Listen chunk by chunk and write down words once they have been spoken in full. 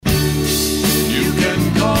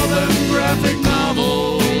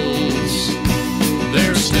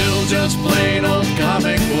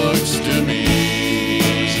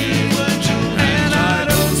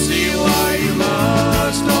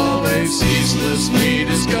endlessly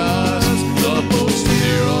discuss the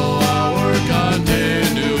post-zero-hour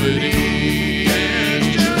continuity. And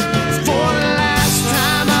just for the last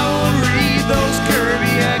time, I will read those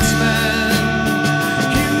Kirby X-Men.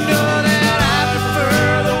 You know that I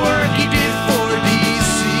prefer the work he did for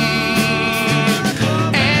DC.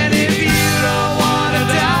 And if you don't want to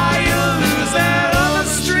die, you'll lose that on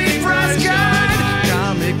Street Price Guide,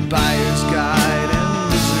 Comic Buyer's Guide,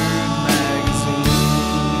 and Wizard Magazine.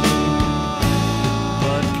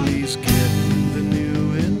 But please get the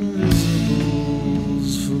new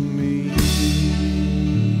Invisibles for me.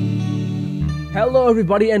 Hello,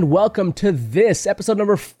 everybody, and welcome to this episode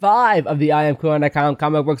number 5 of the I Am Kuhan.com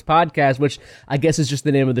Comic Books Podcast, which I guess is just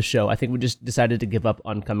the name of the show. I think we just decided to give up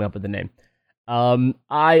on coming up with the name.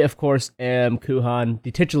 I, of course, am Kuhan,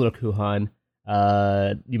 the titular Kuhan.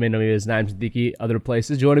 You may know me as Naim Siddiqui, other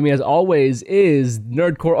places. Joining me, as always, is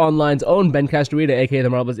Nerdcore Online's own Ben Castrita, aka The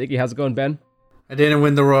Marvelous Icky. How's it going, Ben? I didn't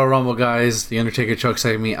win the Royal Rumble, guys. The Undertaker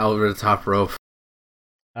chokeslammed me over the top rope.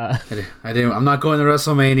 I didn't. I'm not going to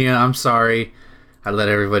WrestleMania. I'm sorry. I let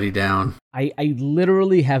everybody down. I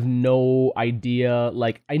literally have no idea.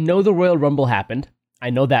 Like, I know the Royal Rumble happened.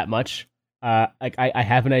 I know that much. I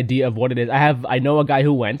have an idea of what it is. I know a guy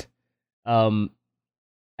who went. That's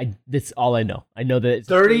all I know. I know that it's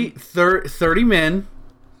 30 men.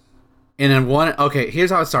 And then one. Okay,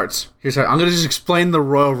 here's how it starts. I'm gonna just explain the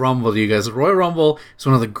Royal Rumble to you guys. The Royal Rumble is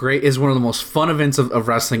one of the most fun events of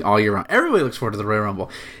wrestling all year round. Everybody looks forward to the Royal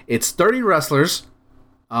Rumble. It's 30 wrestlers.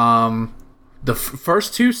 The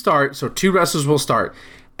first two start, so 2 wrestlers will start.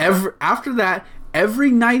 After that,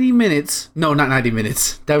 every 90 minutes, no, not 90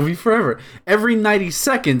 minutes, that would be forever. Every 90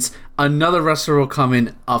 seconds, another wrestler will come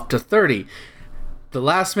in up to 30. The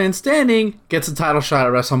last man standing gets a title shot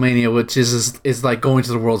at WrestleMania, which is like going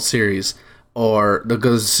to the World Series or goes to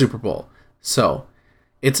the Super Bowl. So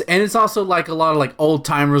it's also like a lot of like old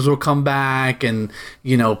timers will come back, and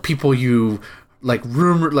you know, people you like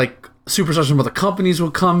superstars from other companies will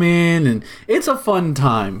come in, and it's a fun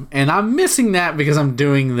time. And I'm missing that because I'm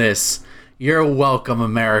doing this. You're welcome,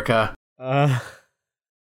 America. Okay.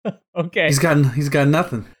 He's got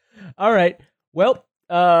nothing. All right. Well,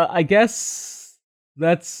 I guess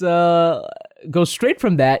let's go straight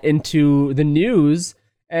from that into the news.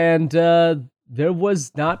 And there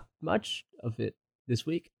was not much of it this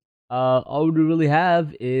week. All we really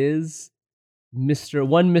have is Mr.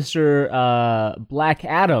 Black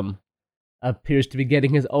Adam appears to be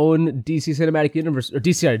getting his own DC Cinematic Universe, or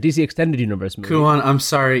DC Extended Universe movie. Kuhan, I'm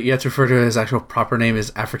sorry, you have to refer to his actual proper name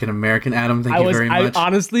as African American Adam. Thank you very much. I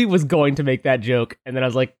honestly was going to make that joke, and then I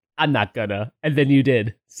was like, I'm not gonna. And then you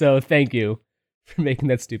did. So thank you for making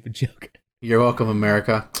that stupid joke. You're welcome,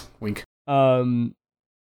 America. Wink.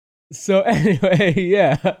 So anyway,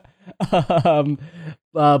 yeah.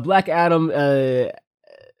 Black Adam,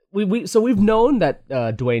 we've known that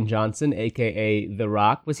Dwayne Johnson, aka The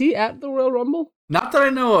Rock, was he at the Royal Rumble? Not that I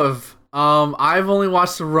know of. I've only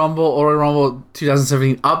watched the Royal Rumble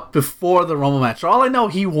 2017 up before the Rumble match. For all I know,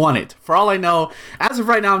 he won it. For all I know, as of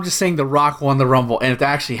right now, I'm just saying The Rock won the Rumble. And if that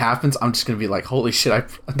actually happens, I'm just gonna be like, holy shit,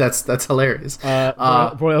 that's hilarious.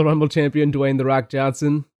 Royal Rumble champion Dwayne The Rock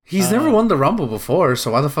Johnson. He's never won the Rumble before,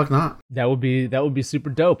 so why the fuck not? That would be super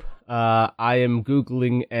dope. I am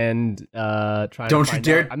Googling and trying Don't to find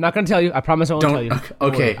you dare! out. I'm not gonna tell you. I promise I won't tell you.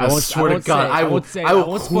 Okay, I swear to God, I will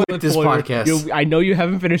quit this podcast. I know you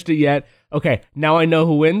haven't finished it yet. Okay, now I know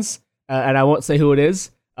who wins, and I won't say who it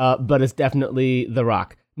is, but it's definitely The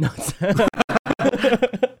Rock. No,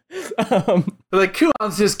 like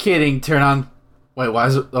Kuhan's just kidding. Turn on. Wait, why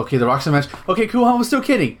is it? Okay, The Rock's in the match. Okay, Kuhan was still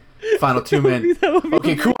kidding. Final 2 men.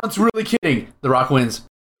 Okay, Kuhan's really kidding. The Rock wins.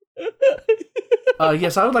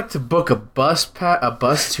 Yes, I would like to book a bus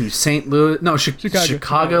to St. Louis. No,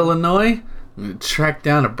 Chicago, Illinois. Track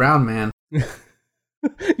down a brown man.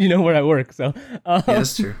 You know where I work, so. Yeah,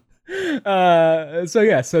 that's true.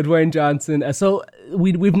 So Dwayne Johnson. So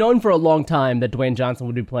we've known for a long time that Dwayne Johnson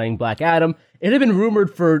would be playing Black Adam. It had been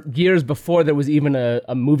rumored for years before there was even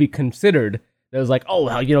a movie considered. That was like,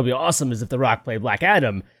 oh, it'd be awesome as if The Rock played Black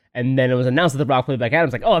Adam. And then it was announced that The Rock played Black Adam.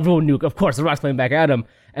 It's like, oh, everyone knew, of course, The Rock's playing Black Adam.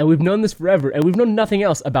 And we've known this forever, and we've known nothing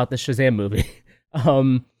else about the Shazam movie.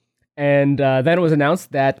 Then it was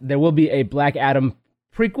announced that there will be a Black Adam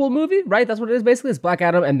prequel movie, right? That's what it is, basically. It's Black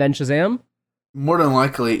Adam and then Shazam. More than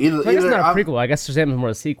likely. I guess it's not a prequel. I guess Shazam is more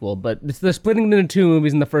a sequel, but they're splitting it into 2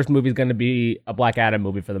 movies, and the first movie is going to be a Black Adam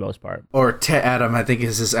movie for the most part. Or Tet Adam, I think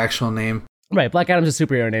is his actual name. Right, Black Adam's a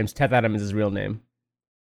superhero name. Tet Adam is his real name.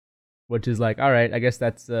 Which is like, all right, I guess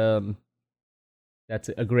that's a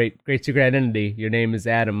great secret identity. Your name is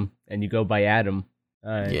Adam, and you go by Adam.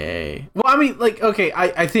 Yay. Well, I mean, like, okay,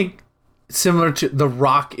 I think similar to The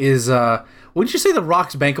Rock is would you say The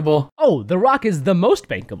Rock's bankable? Oh, The Rock is the most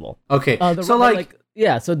bankable. Okay.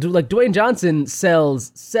 So Dwayne Johnson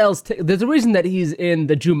sells. There's a reason that he's in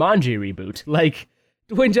the Jumanji reboot. Like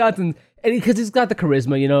Dwayne Johnson, and because he's got the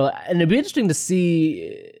charisma, and it'd be interesting to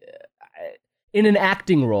see in an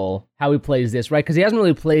acting role how he plays this, right? Because he hasn't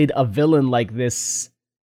really played a villain like this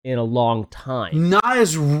in a long time. Not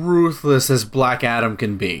as ruthless as Black Adam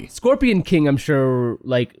can be. Scorpion King, I'm sure,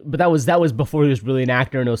 but that was before he was really an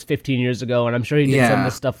actor, and it was 15 years ago, and I'm sure he did some of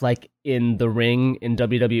the stuff like in the ring in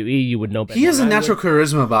WWE. You would know better. He has a natural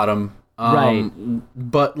charisma about him. Right.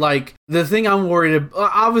 But, like, the thing I'm worried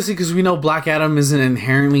about, obviously, because we know Black Adam isn't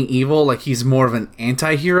inherently evil, like, he's more of an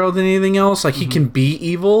anti-hero than anything else. Like, he can be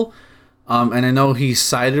evil, and I know he's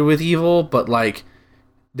sided with evil, but, like,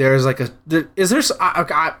 there's, like,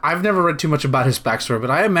 I've never read too much about his backstory,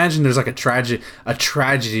 but I imagine there's, like, a tragedy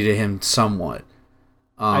to him somewhat.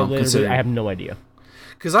 I have no idea.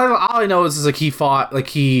 Because all I know is, like,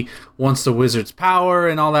 he wants the wizard's power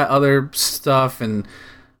and all that other stuff, and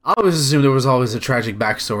I always assumed there was always a tragic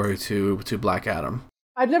backstory to Black Adam.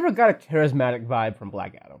 I've never got a charismatic vibe from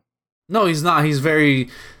Black Adam. No, he's not. He's very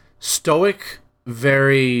stoic,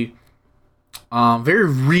 very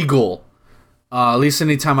regal. At least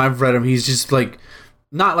anytime I've read him, he's just like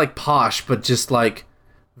not like posh, but just like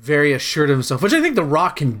very assured of himself, which I think The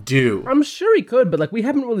Rock can do. I'm sure he could, but like we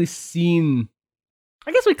haven't really seen.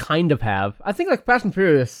 I guess we kind of have. I think like Fast and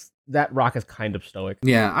Furious, that Rock is kind of stoic.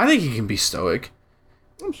 Yeah, I think he can be stoic.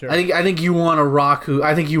 I'm sure. I think you want a Rock who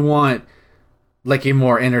you want like a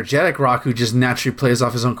more energetic Rock who just naturally plays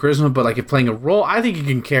off his own charisma, but like if playing a role, I think he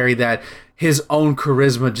can carry that his own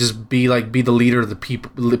charisma, just be the leader of the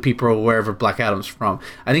people wherever Black Adam's from.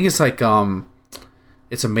 I think it's like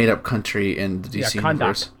it's a made up country in the DC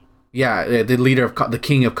universe. Yeah, the leader of the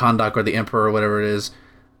king of Kondak or the emperor or whatever it is.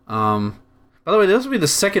 By the way, this will be the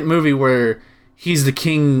second movie where he's the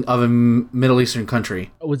king of a Middle Eastern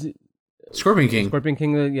country. Oh, was it Scorpion King? Scorpion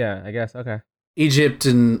King, yeah, I guess. Okay. Egypt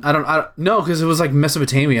and I don't know because it was like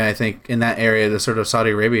Mesopotamia, I think, in that area, the sort of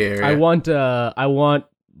Saudi Arabia area. I want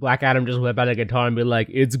Black Adam just whip out a guitar and be like,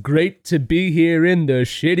 "It's great to be here in the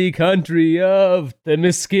shitty country of the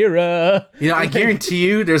Themyscira." I guarantee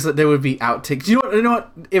you, there would be outtakes. You know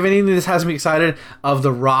what? If anything, this has me excited of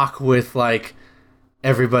The Rock with like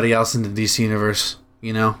everybody else in the DC universe.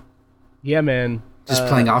 Yeah, man. Just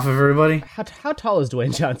playing off of everybody. How tall is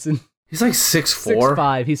Dwayne Johnson? He's like 6'4".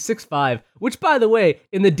 6'5". He's 6'5", which, by the way,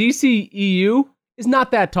 in the DC EU is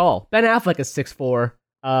not that tall. Ben Affleck is 6'4".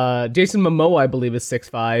 Jason Momoa, I believe, is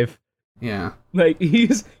 6'5". Yeah, like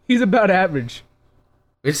he's about average.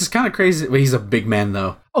 It's just kind of crazy. But he's a big man,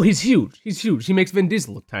 though. Oh, he's huge. He's huge. He makes Vin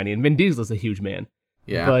Diesel look tiny, and Vin Diesel is a huge man.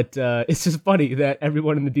 Yeah, but it's just funny that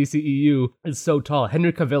everyone in the DC EU is so tall.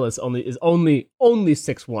 Henry Cavill is only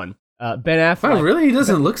 6'1". Ben Affleck. Oh, really? He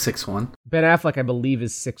doesn't look 6'1". Ben Affleck, I believe,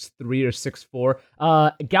 is 6'3" or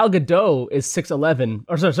 6'4". Gal Gadot is 6'11".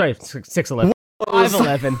 Or sorry, 6'11".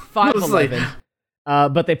 5'11". 5'11".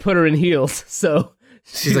 But they put her in heels, so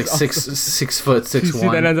she's like 6 foot 6'1". See,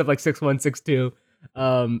 that ends up like 6'1",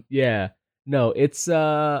 6'2". Yeah. No, it's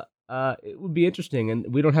it would be interesting,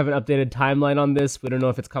 and we don't have an updated timeline on this. We don't know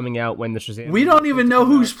if it's coming out when the Shazam. We don't even know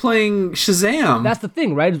who's playing Shazam. That's the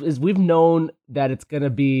thing, right? Is we've known that it's gonna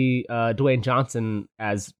be Dwayne Johnson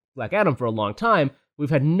as Black Adam for a long time. We've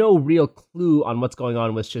had no real clue on what's going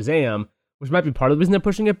on with Shazam, which might be part of the reason they're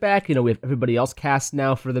pushing it back. We have everybody else cast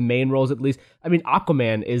now for the main roles, at least. I mean,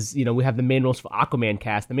 Aquaman is, we have the main roles for Aquaman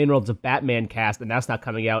cast. The main roles of Batman cast, and that's not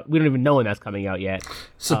coming out. We don't even know when that's coming out yet.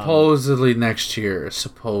 Supposedly next year,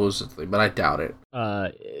 but I doubt it.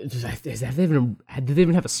 Do they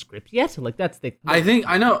even have a script yet? Like, that's the... I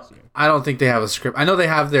don't think they have a script. I know they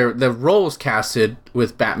have their roles casted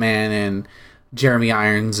with Batman and Jeremy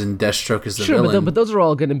Irons and Deathstroke as the villain. But those are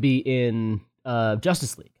all going to be in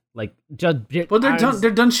Justice League. Like, they're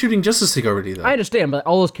done shooting Justice League already, though. I understand, but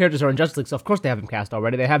all those characters are in Justice League, so of course they have them cast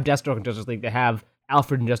already. They have Deathstroke in Justice League. They have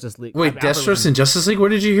Alfred in Justice League. Wait, Deathstroke's in Justice League? Where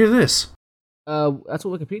did you hear this? That's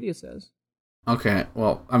what Wikipedia says. Okay,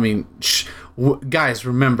 well, I mean, guys,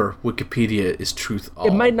 remember, Wikipedia is truth all.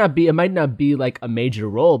 It might not be like a major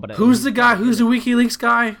role, but who's the guy? Who's the WikiLeaks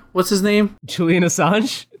guy? What's his name? Julian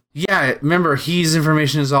Assange. Yeah, remember, his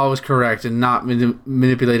information is always correct and not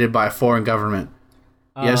manipulated by a foreign government.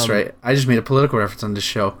 Yes, right. I just made a political reference on this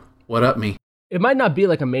show. What up, me? It might not be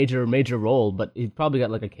like a major role, but he probably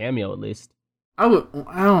got like a cameo at least. I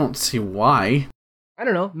don't see why. I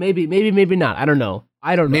don't know. Maybe not. I don't know.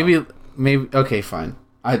 Maybe. Okay, fine.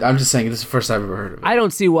 I'm just saying this is the first I've ever heard of it. I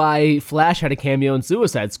don't see why Flash had a cameo in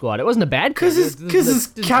Suicide Squad. It wasn't a bad Because it's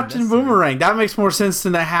Captain Boomerang. That makes more sense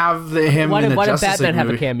than to have him in the Why did Justice Batman League have a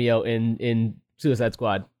movie. cameo in Suicide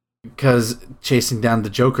Squad? Because chasing down the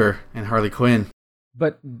Joker and Harley Quinn.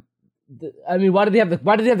 But I mean, why did they have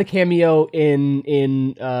the cameo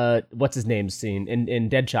in what's his name's scene in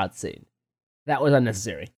Deadshot's scene? That was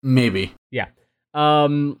unnecessary. Maybe. Yeah.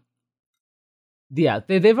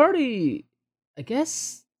 They've already, I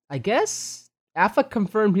guess Affleck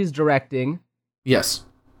confirmed he's directing. Yes.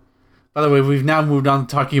 By the way, we've now moved on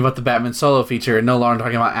to talking about the Batman solo feature and no longer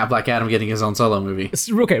talking about Black Adam getting his own solo movie.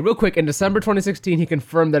 Okay, real quick. In December 2016, he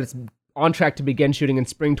confirmed that it's on track to begin shooting in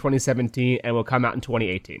spring 2017 and will come out in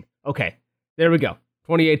 2018. Okay, there we go.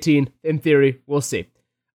 2018, in theory, we'll see.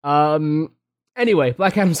 Anyway,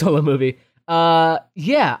 Black Adam solo movie. I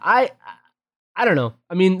don't know.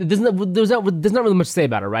 I mean, there's not really much to say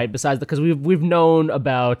about it, right? Besides, because we've known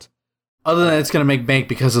about. Other than it's going to make bank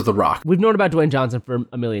because of The Rock. We've known about Dwayne Johnson for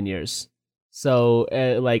a million years, so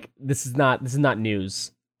this is not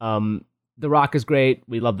news. The Rock is great.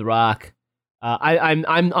 We love The Rock. I'm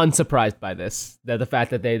unsurprised by this. The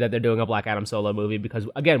fact that they're doing a Black Adam solo movie, because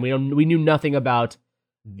again we knew nothing about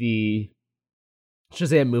the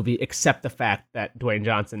Shazam movie except the fact that Dwayne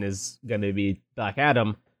Johnson is going to be Black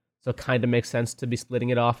Adam, so it kind of makes sense to be splitting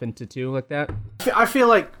it off into two like that. I feel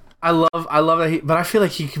like I love that, but I feel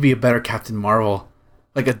like he could be a better Captain Marvel,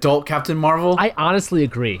 like adult Captain Marvel. I honestly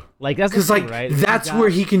agree. Like that's because right? That's where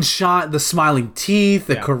he can shine the smiling teeth,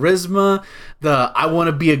 the charisma, the I want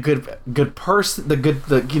to be a good person,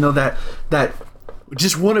 that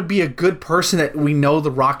just want to be a good person that we know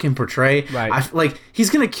The Rock can portray. Right.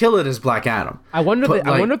 He's gonna kill it as Black Adam. I wonder if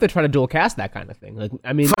they're trying to dual cast that kind of thing. Like,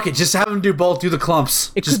 I mean, fuck it, just have him do both. Do the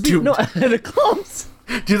clumps. It could be the clumps.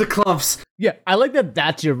 Do the clumps. Yeah, I like that.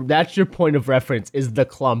 That's your point of reference is the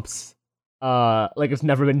clumps. Like it's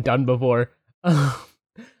never been done before.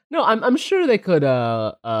 No, I'm sure they could.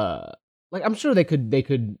 I'm sure they could.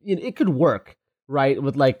 It could work, right?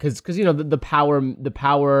 With because the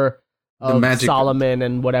power of magic. Solomon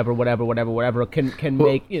and whatever can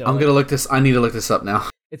make I'm gonna look this. I need to look this up now.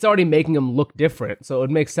 It's already making them look different, so it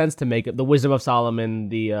would make sense to make it the wisdom of Solomon,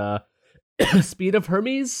 the speed of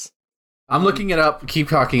Hermes. I'm looking it up. Keep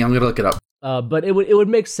talking. I'm gonna look it up. But it would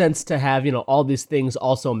make sense to have all these things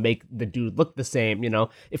also make the dude look the same.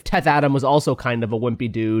 If Teth Adam was also kind of a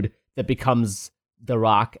wimpy dude that becomes The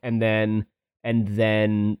Rock, and then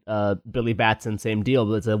Billy Batson, same deal,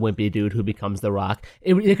 but it's a wimpy dude who becomes The Rock.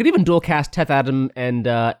 They could even dual cast Teth Adam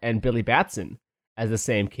and Billy Batson as the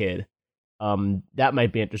same kid. That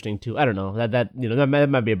might be interesting too. I don't know. That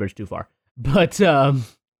might be a bridge too far. But yeah.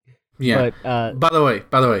 But by the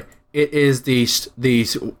way. It is the S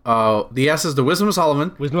is the Wisdom of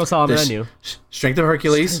Solomon. Wisdom of Solomon, I knew. Strength of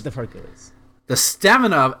Hercules. The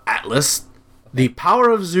Stamina of Atlas. The Power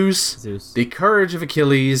of Zeus. The Courage of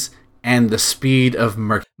Achilles. And the Speed of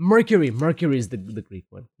Mercury. Mercury is the Greek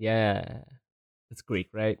one. Yeah. It's Greek,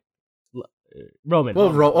 right? Roman.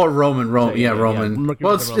 Well, Roman. So, yeah, Roman. Yeah.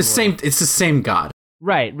 Well, it's the same. It's the same god.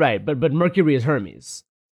 Right. But Mercury is Hermes.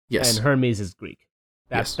 Yes. And Hermes is Greek.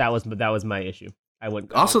 Yes. That was my issue. I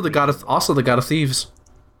wouldn't. Also the god of thieves.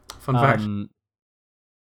 Fun fact.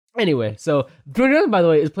 Anyway, so Dwayne Johnson, by the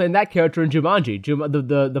way, is playing that character in Jumanji.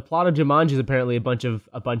 The plot of Jumanji is apparently a bunch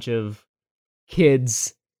of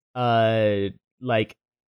kids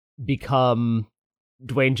become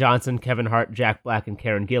Dwayne Johnson, Kevin Hart, Jack Black, and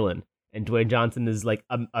Karen Gillan. And Dwayne Johnson is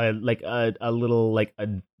a little a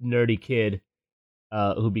nerdy kid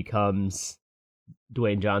who becomes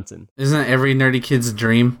Dwayne Johnson. Isn't that every nerdy kid's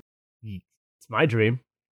dream? It's my dream.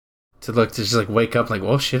 To just wake up like,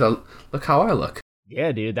 oh shit, look how I look.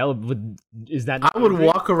 Yeah, dude, that would I would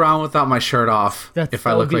walk around without my shirt off if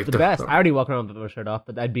I look like the best. I already walk around with my shirt off,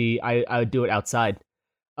 but I would do it outside.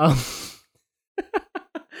 Anyway,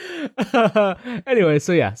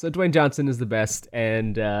 so Dwayne Johnson is the best,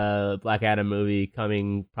 and Black Adam movie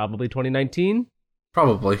coming probably 2019.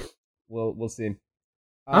 Probably. We'll see.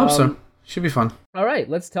 I hope so. Should be fun. All right,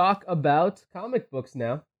 let's talk about comic books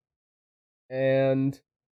now. And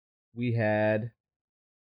we had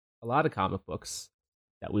a lot of comic books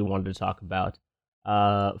that we wanted to talk about.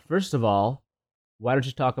 First of all, why don't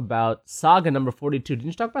you talk about Saga number 42? Didn't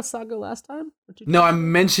you talk about Saga last time? No, I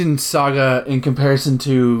mentioned Saga in comparison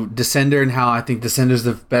to Descender and how I think Descender is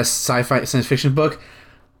the best sci-fi science fiction book.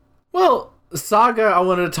 Well, Saga I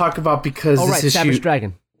wanted to talk about because this issue... Savage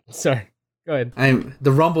Dragon. Sorry. Go ahead.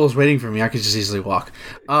 The Rumble is waiting for me. I could just easily walk.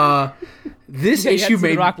 This issue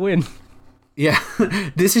made... The Rock win. Yeah,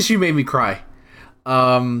 this issue made me cry.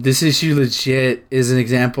 This issue legit is an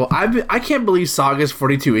example. I can't believe Saga's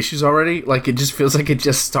 42 issues already. Like, it just feels like it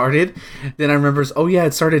just started. Then I remember, oh yeah,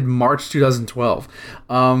 it started March 2012.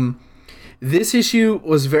 This issue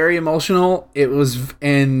was very emotional. It was,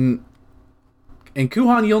 and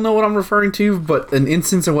Kuhan, you'll know what I'm referring to, but an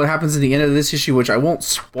instance of what happens at the end of this issue, which I won't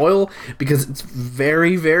spoil because it's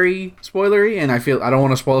very, very spoilery, and I don't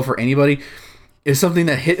want to spoil it for anybody, is something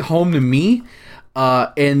that hit home to me.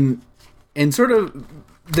 And sort of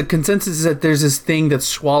the consensus is that there's this thing that's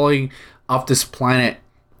swallowing up this planet.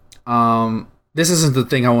 This isn't the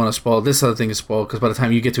thing I want to spoil. This other thing is spoiled because by the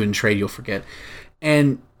time you get to it in trade, you'll forget.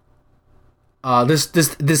 And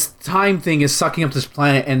this time thing is sucking up this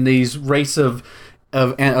planet, and these race of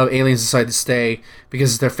aliens decide to stay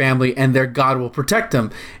because it's their family, and their god will protect them.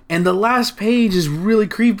 And the last page is really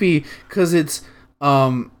creepy because it's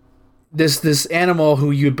this animal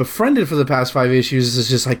who you had befriended for the past 5 issues is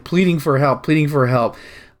just like pleading for help,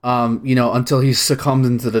 until he succumbs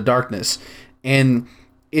into the darkness. And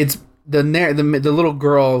it's the little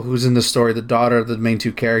girl who's in the story, the daughter of the main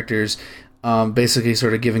 2 characters, basically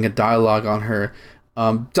sort of giving a dialogue on her,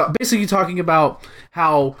 basically talking about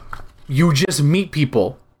how you just meet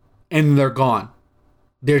people and they're gone.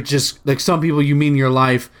 They're just like some people you meet in your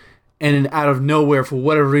life, and out of nowhere, for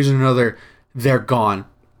whatever reason or another, they're gone.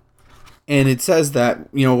 And it says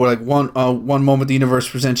that, like one moment the universe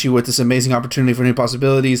presents you with this amazing opportunity for new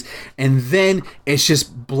possibilities, and then it's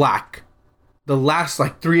just black. The last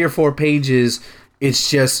 3 or 4 pages, it's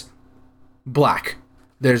just black.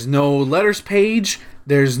 There's no letters page.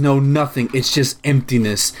 There's no nothing. It's just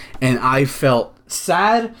emptiness. And I felt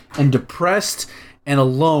sad and depressed and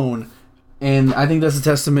alone. And I think that's a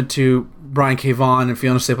testament to Brian K. Vaughan and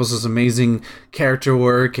Fiona Staples' amazing character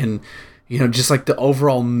work, and just like the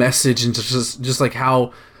overall message, and just like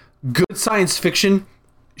how good science fiction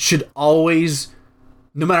should always,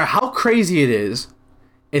 no matter how crazy it is,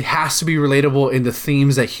 it has to be relatable in the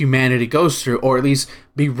themes that humanity goes through, or at least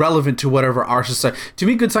be relevant to whatever our society. To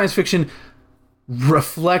me, good science fiction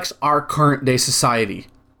reflects our current day society,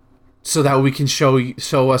 so that we can show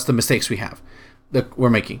us the mistakes that we're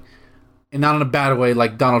making, and not in a bad way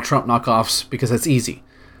like Donald Trump knockoffs, because that's easy.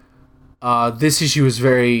 This issue is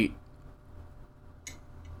very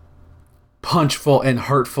punchful and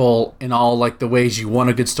hurtful in all the ways you want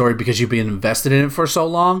a good story because you've been invested in it for so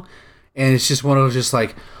long. And it's just one of those just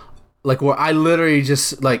like where I literally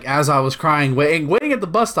just as I was crying, waiting at the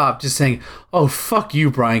bus stop, just saying, "Oh, fuck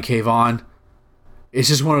you, Brian K. Vaughan." It's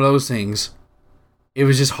just one of those things. It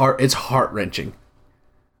was just it's heart-wrenching.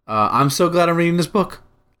 I'm so glad I'm reading this book.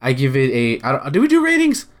 I give it do we do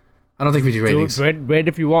ratings? I don't think we do ratings. Rate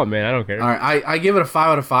if you want, man. I don't care. All right, I give it a 5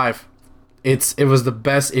 out of 5. It was the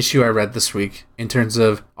best issue I read this week in terms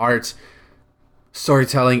of art,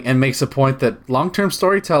 storytelling, and makes a point that long-term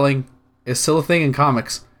storytelling is still a thing in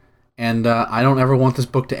comics. And I don't ever want this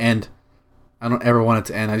book to end. I don't ever want it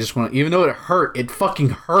to end. I just want to, even though it fucking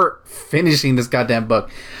hurt finishing this goddamn book.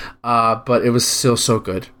 But it was still so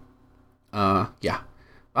good. Yeah.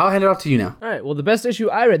 I'll hand it off to you now. All right. Well, the best issue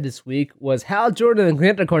I read this week was Hal Jordan and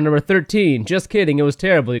Green Lantern Corps number 13. Just kidding. It was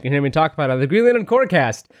terrible. You can hear me talk about it on the Green Lantern Corps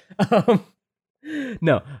cast.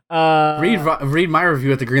 No. Read my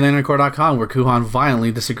review at thegreenlanterncorps.com where Kuhan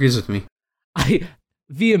violently disagrees with me. I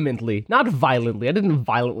vehemently, not violently. I didn't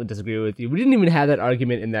violently disagree with you. We didn't even have that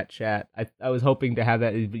argument in that chat. I was hoping to have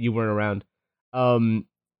that, but you weren't around.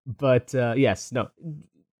 But yes, no.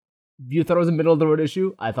 You thought it was a middle of the road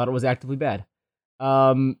issue. I thought it was actively bad.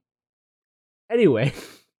 Anyway,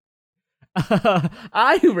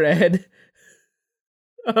 I read.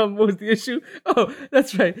 What was the issue? Oh,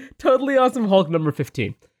 that's right. Totally Awesome Hulk number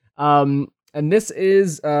 15. And this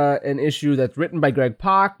is an issue that's written by Greg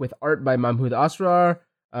Pak with art by Mahmoud Asrar,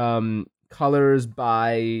 colors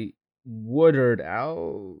by Woodard.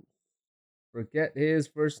 I'll forget his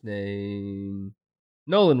first name.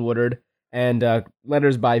 Nolan Woodard, and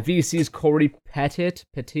letters by VC's Corey Petit.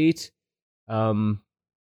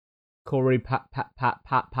 Corey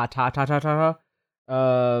Patata.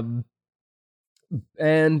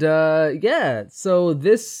 And yeah, so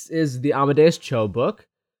this is the Amadeus Cho book.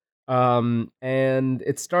 And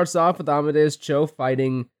it starts off with Amadeus Cho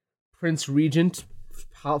fighting Prince Regent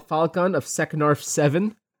Falcon of Seknarf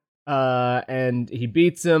 7. And he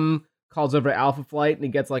beats him, calls over Alpha Flight, and he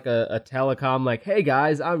gets a telecom hey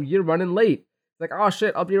guys, you're running late. It's oh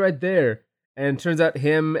shit, I'll be right there. And it turns out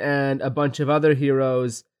him and a bunch of other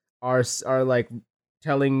heroes are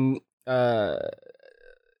telling they're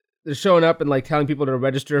showing up and telling people to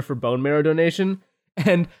register for bone marrow donation.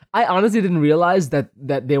 And I honestly didn't realize that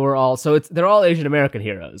they were all they're all Asian American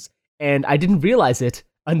heroes. And I didn't realize it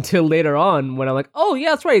until later on when I'm like, oh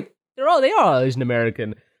yeah, that's right, they are all Asian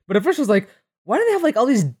American. But at first I was like, why do they have like all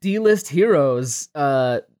these D-list heroes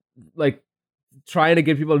like trying to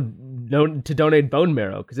get people to donate bone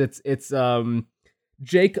marrow? Because it's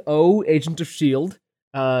Jake O, Agent of Shield,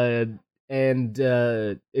 and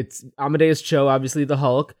it's Amadeus Cho, obviously the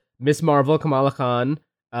Hulk, Miss Marvel, Kamala Khan,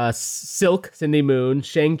 Silk, Cindy Moon,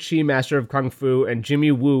 Shang-Chi, Master of Kung Fu, and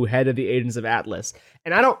Jimmy Woo, head of the Agents of Atlas.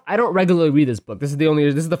 And I don't regularly read this book. This is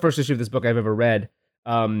the first issue of this book I've ever read.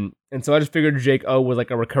 And so I just figured Jake O was like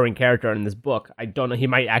a recurring character in this book. I don't know, he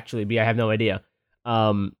might actually be, I have no idea.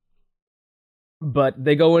 But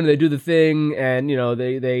they go in, they do the thing, and you know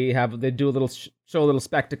they do a little show a little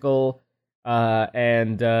spectacle,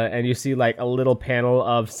 and you see like a little panel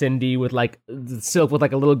of Cindy with like Silk with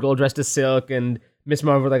like a little girl dressed as Silk, and Miss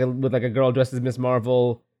Marvel with a girl dressed as Miss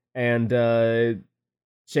Marvel, and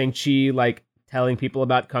Shang-Chi like telling people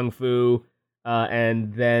about Kung Fu,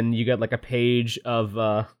 and then you get like a page of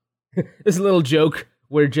this little joke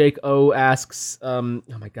where Jake O asks, oh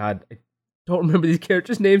my god, I don't remember these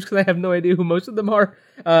characters' names because I have no idea who most of them are.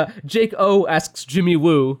 Jake O asks Jimmy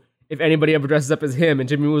Woo if anybody ever dresses up as him, and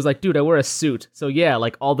Jimmy Woo's like, dude, I wear a suit. So yeah,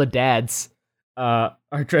 like all the dads are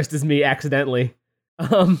dressed as me accidentally.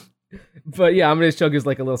 But yeah, Amadeus Cho gives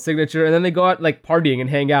like a little signature, and then they go out like partying and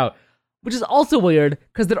hang out, which is also weird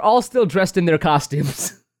because they're all still dressed in their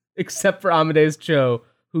costumes except for Amadeus Cho,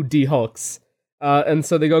 who de-hulks. And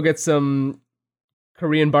so they go get some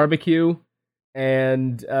Korean barbecue.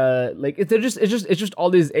 And like it's just all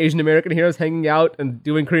these Asian American heroes hanging out and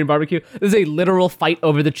doing Korean barbecue. There's a literal fight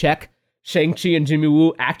over the check. Shang-Chi and Jimmy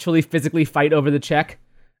Woo actually physically fight over the check,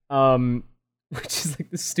 which is like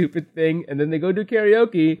the stupid thing. And then they go do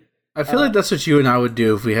karaoke. I feel like that's what you and I would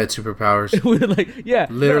do if we had superpowers. It would like, yeah,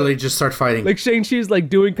 literally just start fighting. Like Shang-Chi's like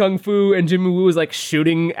doing kung fu, and Jimmy Woo is like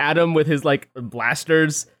shooting at him with his like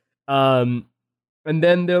blasters. And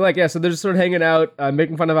then they're like, yeah, so they're just sort of hanging out,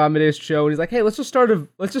 making fun of Amadeus Cho, and he's like, hey, let's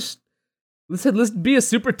be a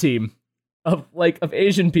super team of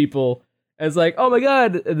Asian people. And it's like, oh my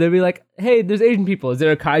god, and they'll be like, hey, there's Asian people. Is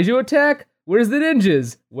there a kaiju attack? Where's the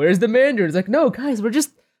ninjas? Where's the Mandarin? It's like, no, guys, we're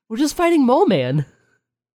just fighting Mole Man.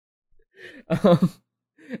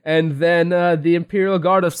 And then the Imperial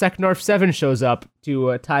Guard of Seknarf 7 shows up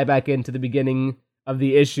to tie back into the beginning of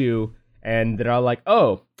the issue, and they're all like,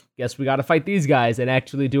 oh, guess we gotta fight these guys and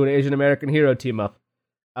actually do an Asian American hero team up.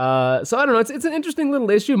 So I don't know, it's an interesting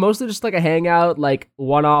little issue, mostly just like a hangout, like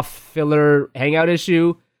one-off filler hangout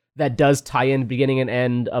issue that does tie in beginning and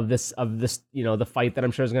end of this, you know, the fight that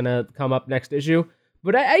I'm sure is gonna come up next issue.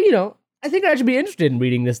 But I think I should be interested in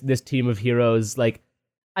reading this team of heroes. Like,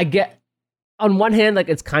 I get, on one hand, like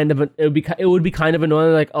it's kind of it would be kind of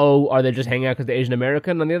annoying, like, oh, are they just hanging out because they're Asian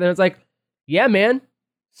American? On the other hand, it's like, yeah, man.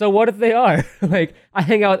 So what if they are? Like, I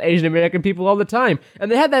hang out with Asian American people all the time. And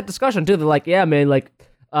they had that discussion too. They're like, yeah, man, like,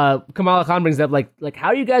 Kamala Khan brings up, like, how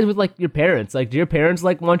are you guys with, like, your parents? Like, do your parents,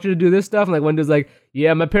 like, want you to do this stuff? And, like, one dude's like,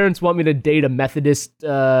 yeah, my parents want me to date a Methodist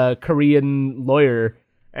Korean lawyer.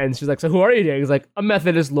 And she's like, so who are you dating? He's like, a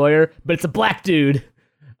Methodist lawyer, but it's a black dude.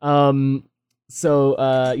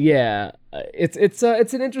 So, yeah, it's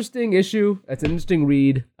an interesting issue. It's an interesting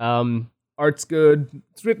read. Art's good.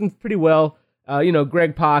 It's written pretty well. You know,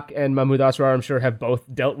 Greg Pak and Mahmoud Asrar, I'm sure, have both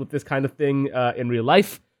dealt with this kind of thing in real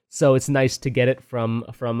life. So it's nice to get it from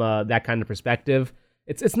that kind of perspective.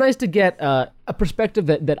 It's nice to get a perspective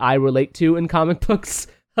that I relate to in comic books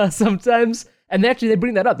sometimes. And they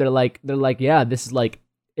bring that up. They're like, yeah, this is like,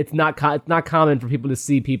 it's not common for people to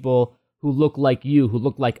see people who look like you, who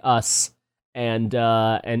look like us, and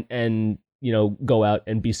you know, go out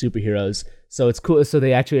and be superheroes. So it's cool. So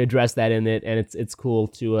they actually address that in it, and it's cool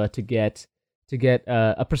to get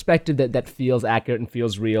a perspective that feels accurate and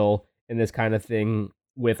feels real in this kind of thing,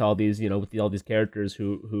 with all these, you know, with all these characters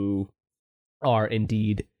who are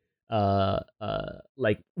indeed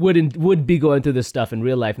like would be going through this stuff in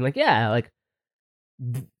real life. And like, yeah, like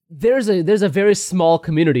there's a very small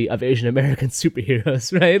community of Asian American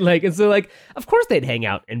superheroes, right? Like, and so like, of course they'd hang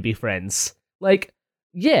out and be friends. Like,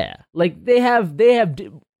 yeah, like they have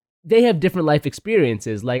different life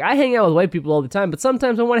experiences. Like, I hang out with white people all the time, but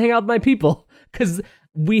sometimes I want to hang out with my people because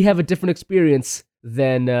we have a different experience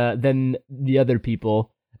than the other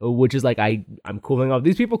people, which is like, I'm cooling out with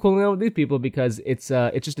these people because it's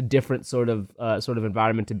just a different sort of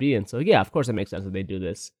environment to be in. So yeah, of course it makes sense that they do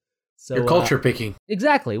this. So you're culture picking.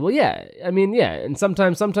 Exactly. Well, yeah. I mean, yeah, and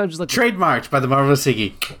sometimes just like trademarked by the Marvelous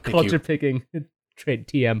Iggy. Culture picking, trade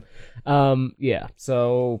TM. Yeah.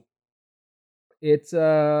 So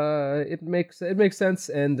it makes sense,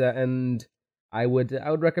 and I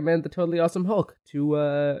would recommend the Totally Awesome Hulk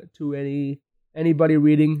to any anybody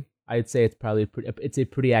reading, I'd say it's probably it's a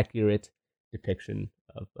pretty accurate depiction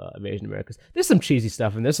of Asian Americans. There's some cheesy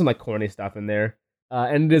stuff and there's some like corny stuff in there,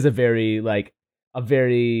 and it is a very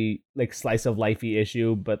slice of lifey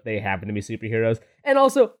issue, but they happen to be superheroes. And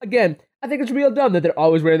also, again, I think it's real dumb that they're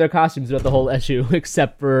always wearing their costumes throughout the whole issue,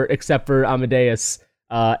 except for Amadeus.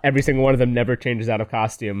 Every single one of them never changes out of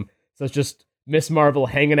costume, so it's just Miss Marvel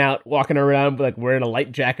hanging out, walking around, like wearing a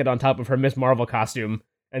light jacket on top of her Miss Marvel costume,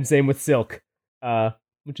 and same with Silk,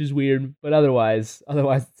 which is weird, but otherwise,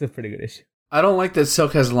 it's a pretty good issue. I don't like that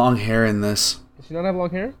Silk has long hair in this. Does she not have long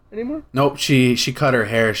hair anymore? Nope, she cut her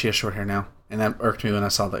hair. She has short hair now, and that irked me when I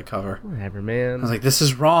saw that cover. Whatever, man. I was like, this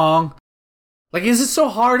is wrong. Like, is it so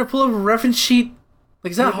hard to pull up a reference sheet?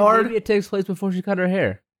 Like, is that hard? Maybe it takes place before she cut her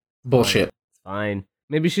hair. Bullshit. It's fine.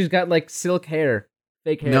 Maybe she's got like silk hair,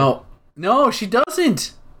 fake hair. No, she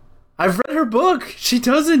doesn't. I've read her book. She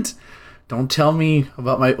doesn't. Don't tell me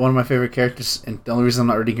about one of my favorite characters. And the only reason I'm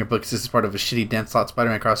not reading her book is this is part of a shitty Dan Slott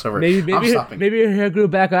Spider-Man crossover. I'm stopping. Maybe her hair grew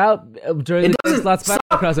back out during the Dan Slott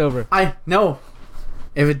Spider-Man crossover. I know.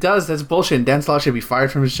 If it does, that's bullshit. And Dan Slott should be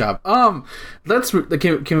fired from his job. Let's. I'm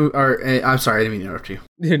sorry, I didn't mean to interrupt you.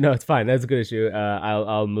 No, it's fine. That's a good issue.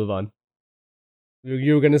 I'll move on.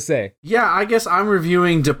 You were gonna say? Yeah, I guess I'm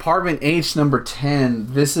reviewing Department H number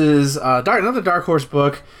 10. This is another Dark Horse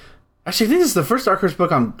book. Actually, I think this is the first Dark Horse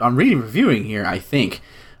book I'm reviewing here. I think.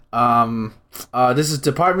 This is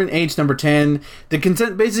Department H number 10.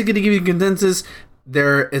 Basically, to give you the consensus,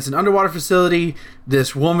 there is an underwater facility.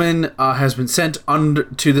 This woman has been sent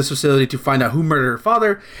to this facility to find out who murdered her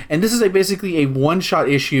father, and this is basically a one-shot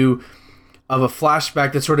issue of a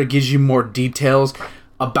flashback that sort of gives you more details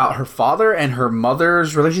about her father and her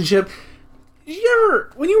mother's relationship. Did you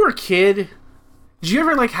ever, when you were a kid, did you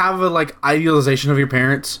ever have a idealization of your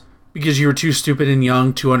parents because you were too stupid and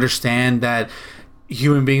young to understand that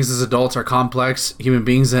human beings as adults are complex, human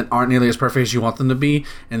beings that aren't nearly as perfect as you want them to be,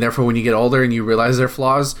 and therefore when you get older and you realize their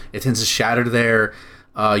flaws, it tends to shatter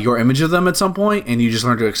your image of them at some point, and you just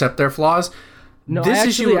learn to accept their flaws? No, I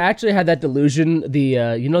actually had that delusion. It's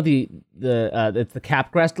the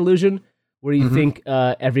Capgras delusion, where you think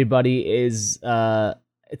everybody is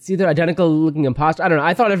it's either identical looking imposter. I don't know.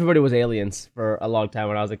 I thought everybody was aliens for a long time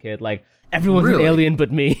when I was a kid. Like, everyone's an alien but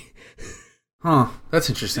me. Huh, that's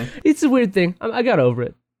interesting. It's a weird thing. I got over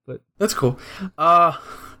it, but that's cool.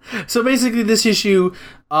 So basically, this issue,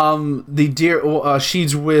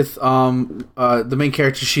 she's with the main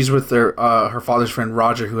character. She's with her father's friend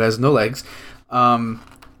Roger, who has no legs, and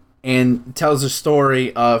tells a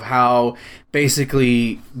story of how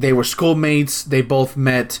basically they were schoolmates. They both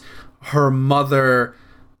met her mother.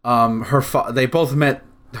 They both met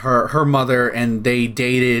her mother, and they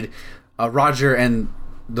dated. Roger and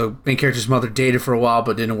the main character's mother dated for a while,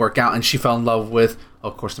 but didn't work out, and she fell in love with,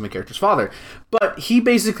 of course, the main character's father. But he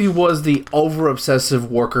basically was the over-obsessive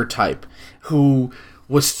worker type who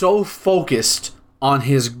was so focused on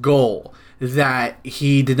his goal that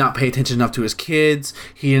he did not pay attention enough to his kids.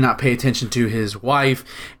 He did not pay attention to his wife.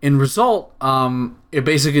 In result, it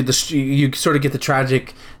basically you sort of get the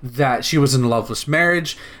tragic that she was in a loveless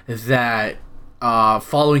marriage, that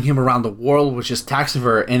following him around the world was just taxing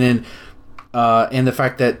her, and the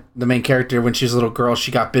fact that the main character, when she was a little girl,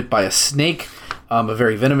 she got bit by a snake, a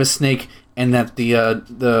very venomous snake, and that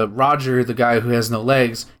the Roger, the guy who has no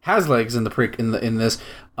legs, has legs in this.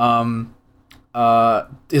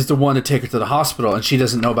 Is the one to take her to the hospital, and she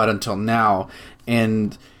doesn't know about it until now,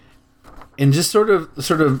 and just sort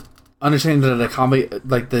of understanding the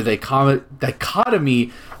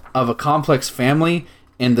dichotomy of a complex family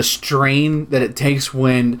and the strain that it takes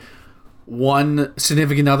when one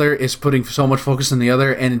significant other is putting so much focus on the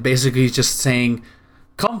other, and basically just saying,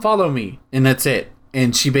 "Come follow me," and that's it.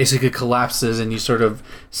 And she basically collapses, and you sort of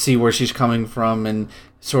see where she's coming from, and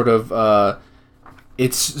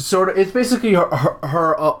it's basically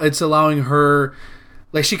her it's allowing her,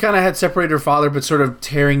 like, she kind of had separated her father, but sort of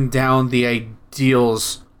tearing down the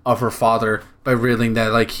ideals of her father by revealing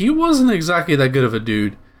that, like, he wasn't exactly that good of a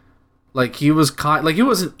dude. Like, he was he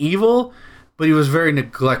wasn't evil, but he was very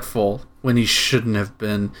neglectful when he shouldn't have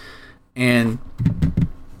been. And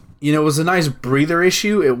it was a nice breather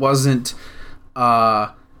issue. It wasn't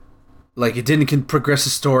it didn't progress the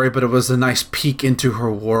story, but it was a nice peek into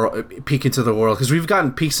her world, because we've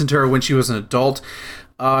gotten peeks into her when she was an adult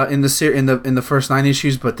in the first 9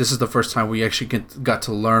 issues, but this is the first time we actually got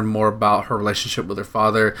to learn more about her relationship with her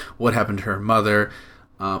father, what happened to her mother.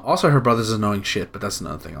 Also, her brother's annoying shit, but that's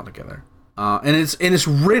another thing altogether. And it's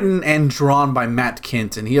written and drawn by Matt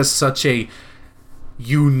Kindt, and he has such a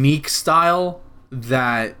unique style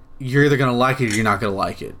that you're either gonna like it or you're not gonna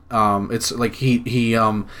like it. It's like he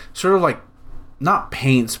sort of like not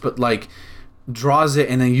paints, but like draws it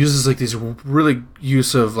and then uses like these really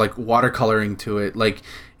use of like watercoloring to it. Like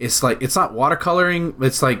it's not watercoloring,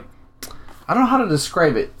 it's like, I don't know how to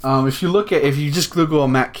describe it. If you just Google a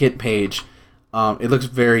Matt Kit page, it looks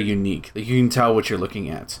very unique. Like you can tell what you're looking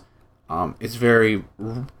at. It's very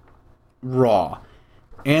raw,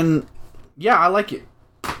 and yeah, I like it.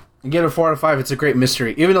 I give it a 4 out of 5. It's a great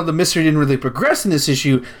mystery. Even though the mystery didn't really progress in this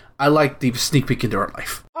issue, I like the sneak peek into our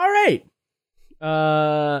life. All right.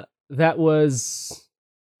 That was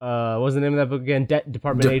what was the name of that book again?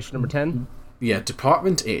 Department H number 10? Yeah,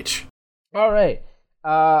 Department H. All right.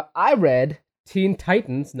 I read Teen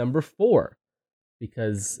Titans number 4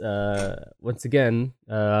 because once again,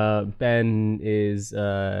 Ben is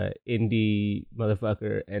indie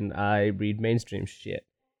motherfucker and I read mainstream shit.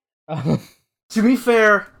 To be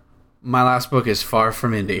fair, my last book is far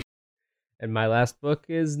from indie. And my last book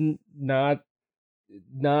is not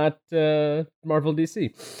Marvel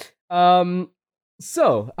DC.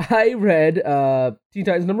 So I read Teen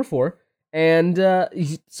Titans number 4, and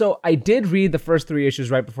so I did read the first 3 issues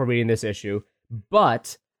right before reading this issue,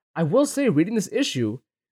 but I will say reading this issue,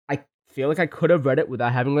 I feel like I could have read it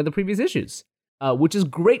without having read the previous issues, which is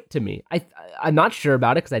great to me. I'm not sure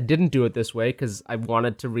about it because I didn't do it this way because I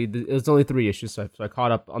wanted to read. It was only 3 issues, so I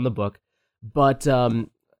caught up on the book, but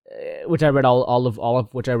which I read all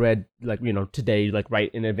of which I read today, like right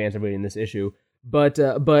in advance of reading this issue. But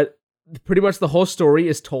pretty much the whole story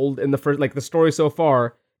is told in the first, like the story so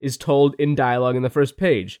far is told in dialogue in the first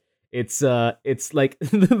page. It's like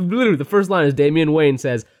literally the first line is Damian Wayne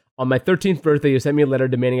says, "On my 13th birthday, you sent me a letter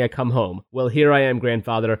demanding I come home. Well, here I am,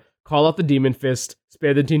 grandfather. Call out the Demon Fist,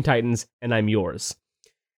 spare the Teen Titans, and I'm yours."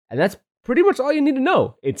 And that's pretty much all you need to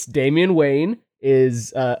know. It's Damian Wayne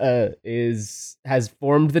has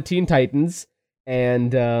formed the Teen Titans,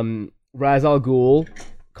 and Ra's al Ghul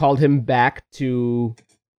called him back to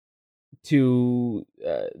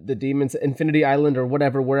the Demon's Infinity Island or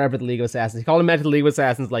whatever, wherever the League of Assassins. He called him back to the League of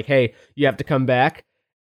Assassins, like, "Hey, you have to come back."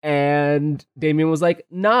 And Damian was like,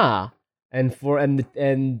 "Nah." And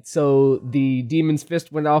so the Demon's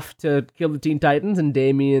Fist went off to kill the Teen Titans, and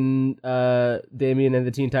Damian and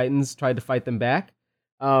the Teen Titans tried to fight them back.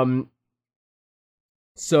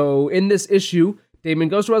 So in this issue, Damian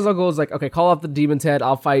goes to Ra's al Ghul, is like, "Okay, call off the Demon's Head.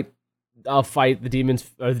 I'll fight the Demon's,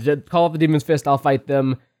 or call off the Demon's Fist. I'll fight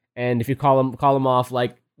them. And if you call them off,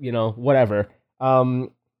 like, whatever."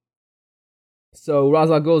 So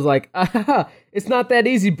Ra's al Ghul's like, "It's not that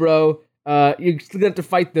easy, bro. You're still gonna have to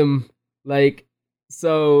fight them." Like,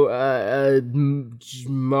 so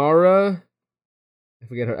Mara, I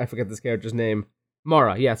forget this character's name.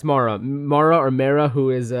 Mara, yes, Mara or Mara, who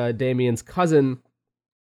is Damian's cousin.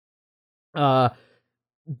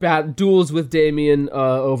 Duels with Damian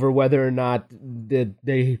over whether or not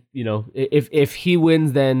they if he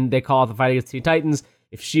wins, then they call out the fight against the Titans.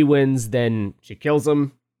 If she wins, then she kills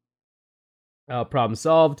him. Problem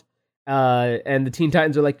solved. And the Teen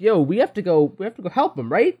Titans are like, "Yo, we have to go help him,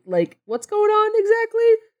 right? Like, what's going on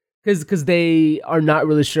exactly?" Because they are not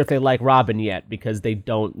really sure if they like Robin yet, because they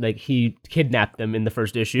don't, like, he kidnapped them in the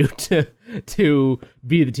first issue to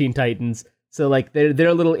be the Teen Titans. So like they're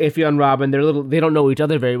a little iffy on Robin. They don't know each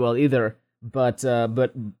other very well either. But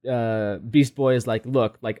Beast Boy is like,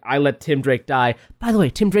 "Look, like, I let Tim Drake die. By the way,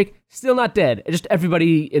 Tim Drake still not dead. Just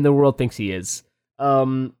everybody in the world thinks he is."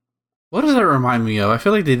 What does that remind me of? I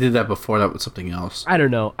feel like they did that before. That was something else. I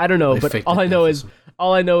don't know. But all I know is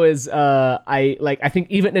I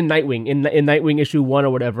think even in Nightwing, in Nightwing issue 1 or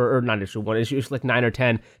whatever, or not issue 1, issue like 9 or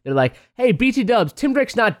 10, they're like, "Hey, BT Dubs, Tim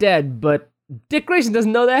Drake's not dead, but Dick Grayson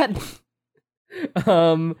doesn't know that."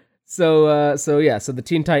 So the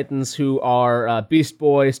Teen Titans, who are Beast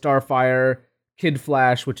Boy, Starfire, Kid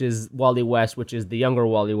Flash, which is Wally West, which is the younger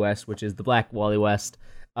Wally West, which is the Black Wally West,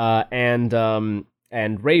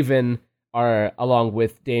 and Raven are, along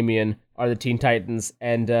with Damian, are the Teen Titans,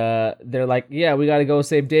 and they're like, "Yeah, we gotta go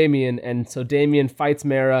save Damian." And so Damian fights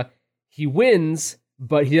Mara. He wins,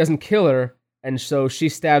 but he doesn't kill her, and so she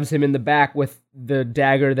stabs him in the back with the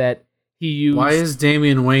dagger that he used. Why is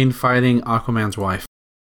Damian Wayne fighting Aquaman's wife?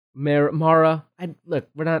 Mara, look,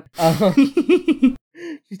 we're not.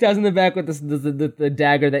 She stabs in the back with the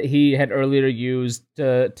dagger that he had earlier used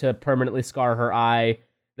to permanently scar her eye.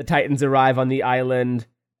 The Titans arrive on the island,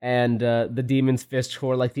 and the Demon's Fist,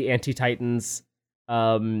 who are like the anti-Titans,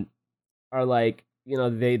 are like,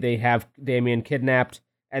 they have Damian kidnapped,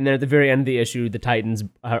 and then at the very end of the issue, the Titans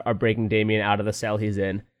are breaking Damian out of the cell he's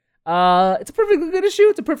in. It's a perfectly good issue.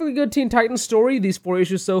 It's a perfectly good Teen Titans story. These 4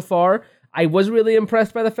 issues so far. I was really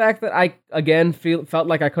impressed by the fact that I, again, felt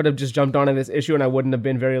like I could have just jumped onto this issue and I wouldn't have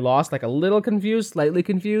been very lost, like a little confused, slightly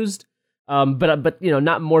confused. But you know,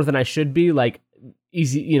 not more than I should be. Like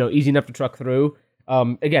easy enough to truck through.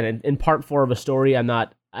 Again, in part 4 of a story, I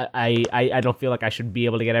don't feel like I should be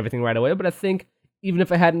able to get everything right away. But I think even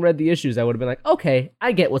if I hadn't read the issues, I would have been like, okay,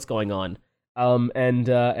 I get what's going on. And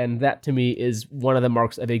that to me is one of the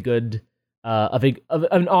marks of a good of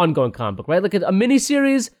an ongoing comic book, right? Like a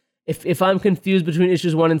miniseries. If I'm confused between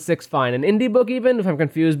issues 1 and 6, fine. An indie book, even if I'm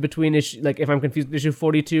confused between if I'm confused with issue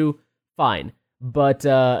 42, fine. But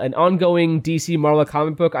an ongoing DC Marvel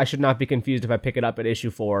comic book, I should not be confused if I pick it up at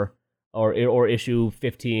issue 4 or issue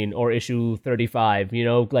 15 or issue 35. You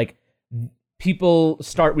know, like people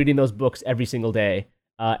start reading those books every single day,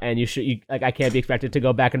 and I can't be expected to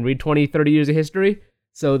go back and read 20, 30 years of history.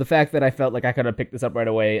 So the fact that I felt like I could have picked this up right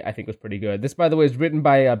away, I think was pretty good. This, by the way, is written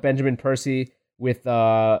by Benjamin Percy, with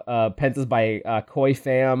pencils by Koi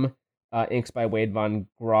Pham, inks by Wade Von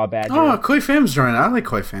Grawbadger. Oh, Koi Pham's drawing. I like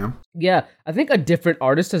Koi Pham. Yeah, I think a different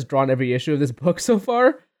artist has drawn every issue of this book so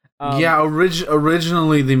far.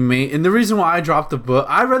 Originally and the reason why I dropped the book,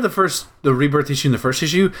 I read the Rebirth issue in the first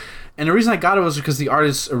issue, and the reason I got it was because the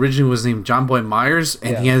artist originally was named John Boy Myers,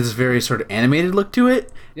 and he had this very sort of animated look to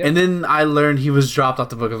it. Yep. And then I learned he was dropped off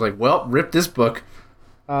the book. I was like, well, rip this book.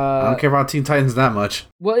 I don't care about Teen Titans that much.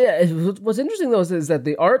 Well, yeah. What's interesting though is that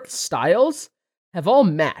the art styles have all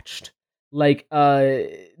matched. Like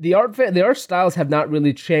the art styles have not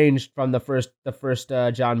really changed from the first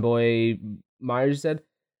John Boy Myers said.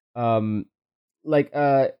 It's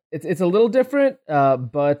a little different,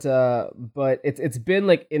 but it's been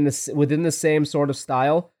like within the same sort of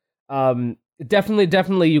style.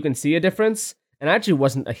 Definitely you can see a difference. And I actually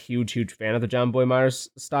wasn't a huge fan of the John Boy Myers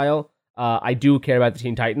style. I do care about the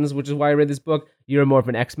Teen Titans, which is why I read this book. You're more of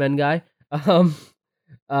an X-Men guy.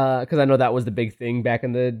 Because I know that was the big thing back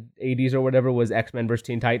in the 80s or whatever, was X-Men versus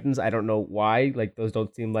Teen Titans. I don't know why. Like, those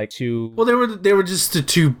don't seem like too... Well, they were just the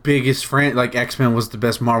two biggest like, X-Men was the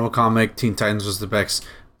best Marvel comic, Teen Titans was the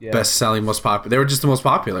best-selling, most popular. They were just the most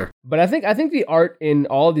popular. But I think the art in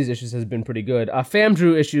all of these issues has been pretty good. Pham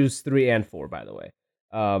drew issues 3 and 4, by the way.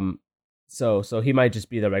 So he might just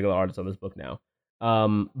be the regular artist on this book now.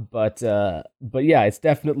 But yeah, it's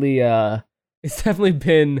definitely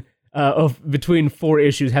been between 4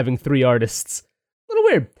 issues having 3 artists. A little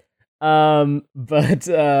weird.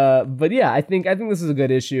 But yeah, I think this is a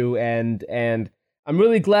good issue, and I'm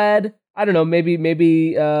really glad. I don't know,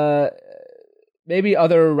 maybe other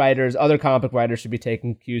comic book writers should be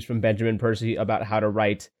taking cues from Benjamin Percy about how to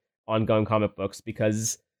write ongoing comic books,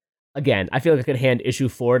 because again, I feel like I could hand issue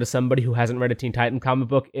 4 to somebody who hasn't read a Teen Titan comic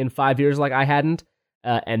book in 5 years like I hadn't.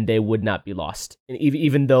 And they would not be lost. And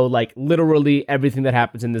even though, like, literally everything that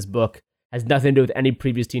happens in this book has nothing to do with any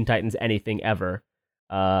previous Teen Titans anything ever.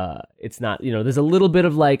 It's not, there's a little bit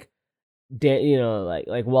of, like,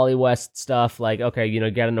 like Wally West stuff. Like, okay, you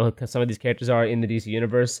gotta know who some of these characters are in the DC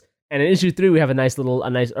universe. And in issue 3, we have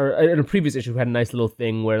or in a previous issue, we had a nice little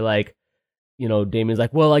thing where, like, Damien's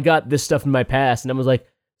like, well, I got this stuff in my past. And I was like,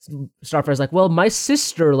 Starfire's like, well, my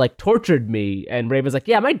sister, like, tortured me. And Raven's like,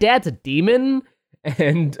 yeah, my dad's a demon.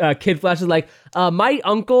 And Kid Flash is like, my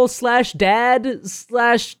uncle / dad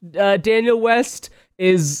 / Daniel West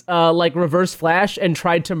is like Reverse Flash and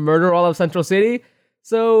tried to murder all of Central City.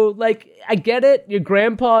 So, like, I get it. Your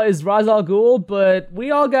grandpa is Ra's al Ghul, but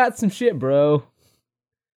we all got some shit, bro.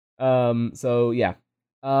 So yeah.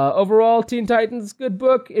 Overall, Teen Titans, good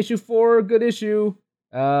book. Issue 4, good issue.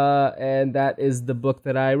 And that is the book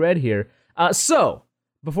that I read here. So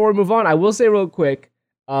before we move on, I will say real quick,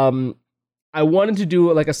 I wanted to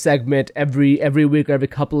do like a segment every week or every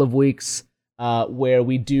couple of weeks, where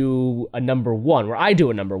we do a number 1, where I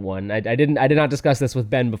do a number 1. I did not discuss this with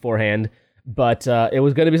Ben beforehand, but it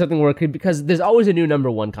was going to be something where because there's always a new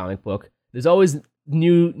number 1 comic book. There's always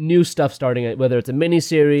new stuff starting, whether it's a mini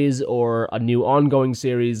series or a new ongoing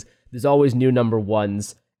series. There's always new number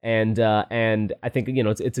 1s, and I think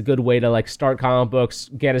it's a good way to like start comic books,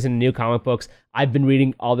 get us into new comic books. I've been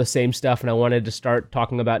reading all the same stuff, and I wanted to start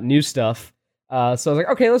talking about new stuff. So I was like,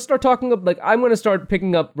 okay, let's start talking about, like, I'm going to start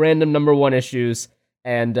picking up random number 1 issues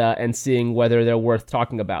and seeing whether they're worth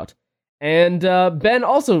talking about. And Ben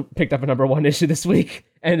also picked up a number 1 issue this week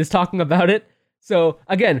and is talking about it. So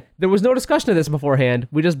again, there was no discussion of this beforehand.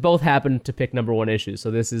 We just both happened to pick number 1 issues.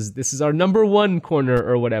 So this is our number 1 corner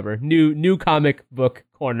or whatever. New comic book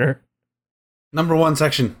corner. Number 1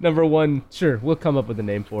 section. Number 1, sure, we'll come up with a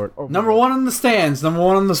name for it. Or number 1 on the stands, number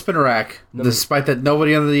 1 on the spinner rack. Despite that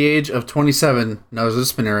nobody under the age of 27 knows what a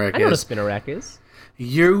spinner rack is. I know what a spinner rack is.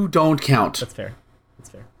 You don't count. That's fair.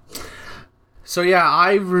 So yeah,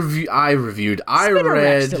 I reviewed. I spinner read.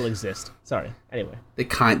 Racks still exist. Sorry. Anyway. They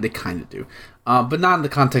kind of do. but not in the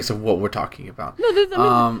context of what we're talking about. No,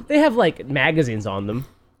 I mean, they have like magazines on them.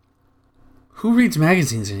 Who reads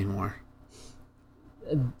magazines anymore?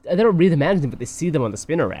 They don't read the magazine, but they see them on the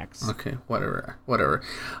spinner racks. Okay, whatever.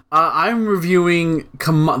 I'm reviewing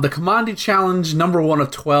the Commandi Challenge number 1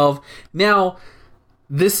 of 12. Now,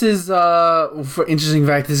 this is for interesting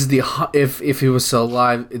fact. This is the if he was still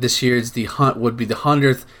alive this year, would be the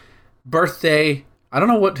 100th birthday. I don't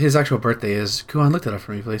know what his actual birthday is. Kuhan, look that up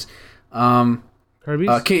for me, please. Kirby's?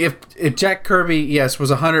 Okay, if Jack Kirby, yes, was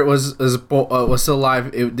 100 was still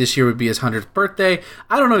alive, this year would be his 100th birthday.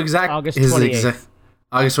 I don't know exactly August 28th.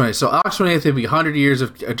 August 28th. So August 28th would be 100 years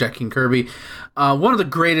of Jack King Kirby. One of the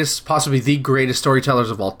greatest, possibly the greatest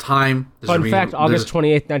storytellers of all time. Fun fact, August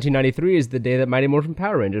 28th, 1993 is the day that Mighty Morphin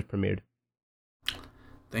Power Rangers premiered.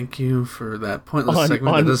 Thank you for that pointless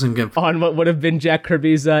segment that doesn't get... On what would have been Jack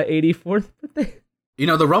Kirby's 84th birthday? You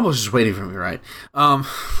know, the Rumble's just waiting for me, right?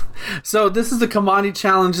 So this is the Commandi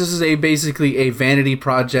Challenge. This is basically a vanity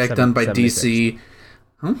project done by 76. DC.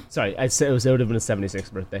 Sorry, I said it would have been a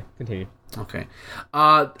 76th birthday. Continue. Okay.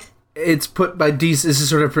 It's put by DC. This is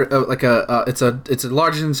sort of like it's a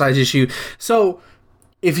larger than size issue. So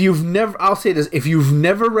if you've never, I'll say this: if you've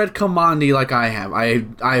never read Commandi like I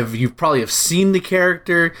have, you probably have seen the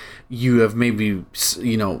character. You have maybe,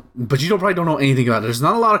 but you probably don't know anything about it. There's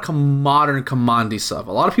not a lot of modern Commandi stuff.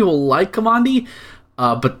 A lot of people like Commandi,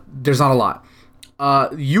 but there's not a lot.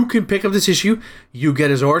 You can pick up this issue. You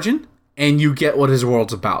get his origin. And you get what his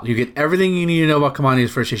world's about. You get everything you need to know about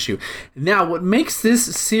Commandi's first issue. Now, what makes this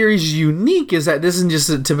series unique is that this isn't just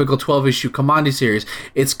a typical 12-issue Commandi series.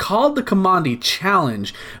 It's called the Commandi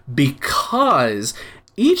Challenge because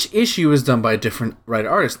each issue is done by a different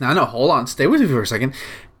writer-artist. Now, no, hold on. Stay with me for a second.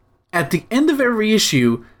 At the end of every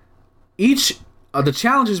issue, the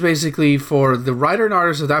challenge is basically for the writer and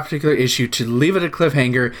artist of that particular issue to leave it at a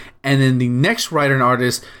cliffhanger, and then the next writer and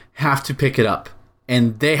artist have to pick it up.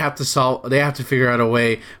 And they have to figure out a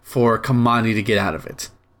way for Commandi to get out of it.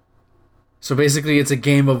 So basically, it's a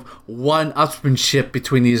game of one-upsmanship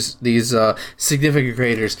between these significant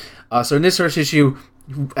creators. So in this first issue,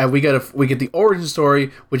 we get the origin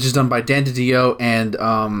story, which is done by Dan DiDio and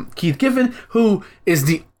Keith Giffen, who is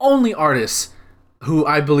the only artist who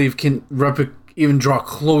I believe can even draw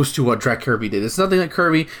close to what Jack Kirby did. It's nothing like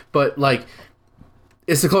Kirby, but like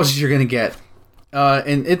it's the closest you're gonna get,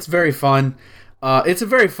 and it's very fun. It's a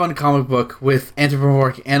very fun comic book with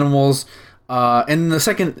anthropomorphic animals. And the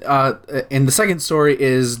second story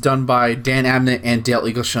is done by Dan Abnett and Dale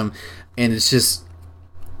Eaglesham, and it's just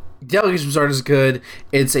Dale Eagleham's art is good.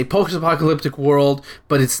 It's a post-apocalyptic world,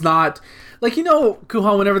 but it's not like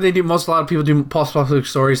Kuhan. Whenever a lot of people do post-apocalyptic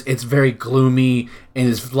stories, it's very gloomy and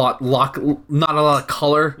it's not a lot of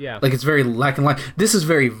color. Yeah, like it's very lack and light. This is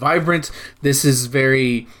very vibrant. This is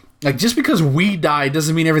very. Like, just because we died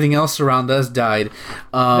doesn't mean everything else around us died.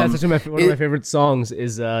 That's actually one of my favorite songs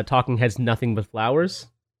is Talking Heads' Nothing But Flowers.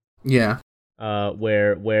 Yeah.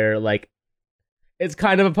 Where like, it's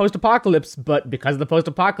kind of a post-apocalypse, but because of the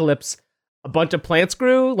post-apocalypse, a bunch of plants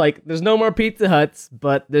grew. Like, there's no more Pizza Huts,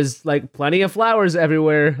 but there's, like, plenty of flowers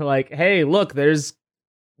everywhere. Like, hey, look, there's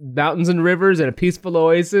mountains and rivers and a peaceful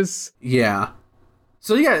oasis. Yeah.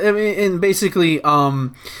 So, yeah, I mean, and basically,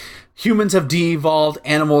 humans have de-evolved,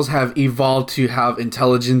 animals have evolved to have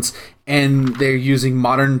intelligence, and they're using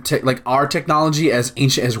modern our technology as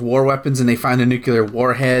ancient as war weapons, and they find a nuclear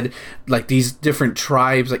warhead. Like, these different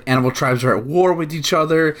tribes, like animal tribes, are at war with each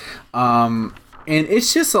other, and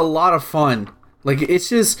it's just a lot of fun. Like, it's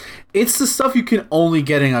the stuff you can only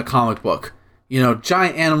get in a comic book.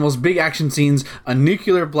 Giant animals, big action scenes, a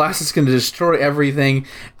nuclear blast that's going to destroy everything,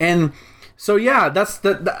 and so yeah,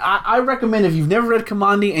 I recommend if you've never read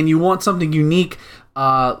Commandi and you want something unique,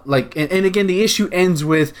 and again the issue ends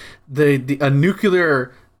with a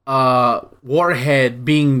nuclear warhead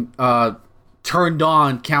being turned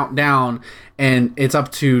on, countdown, and it's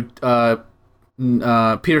up to Peter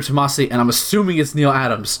Tomasi, and I'm assuming it's Neil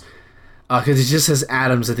Adams. Because it just says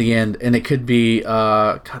Adams at the end, and it could be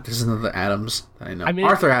there's another Adams that I know. I mean,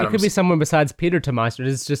 Arthur Adams. It could be someone besides Peter Tomasi.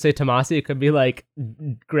 Does it just say Tomasi? It could be like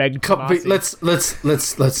Greg Tomasi.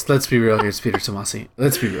 Let's be real here. It's Peter Tomasi.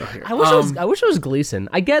 Let's be real here. I wish it was Gleason.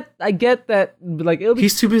 I get that. Like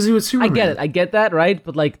he's too busy with Superman. I get it. I get that, right?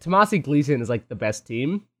 But like Tomasi Gleason is like the best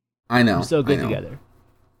team. I know. They're so good together.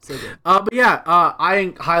 So good. But yeah,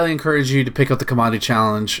 I highly encourage you to pick up the Commandi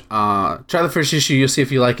Challenge. Try the first issue. You'll see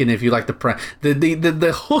if you like it. And if you like the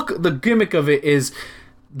hook, the gimmick of it is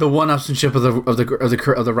the one-upsmanship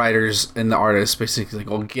of the writers and the artists. Basically, like,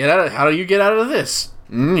 oh, get out of how do you get out of this?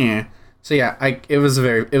 Yeah. So yeah, it was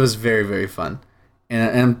very very fun.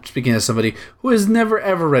 And I'm speaking as somebody who has never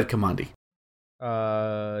ever read Commandi.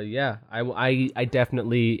 Yeah, I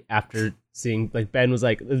definitely, after seeing, like, Ben was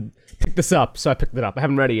like, pick this up, so I picked it up. I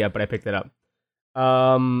haven't read it yet, but I picked it up.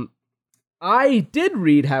 I did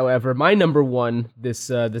read, however, my number one this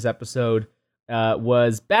episode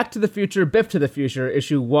was Back to the Future, Biff to the Future,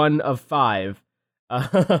 issue 1 of 5. I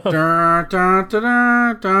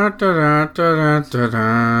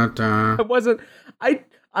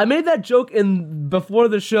made that joke before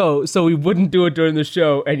the show, so we wouldn't do it during the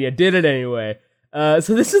show, and you did it anyway. So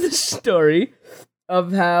this is the story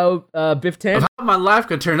of how Biff Tannen... Of how my life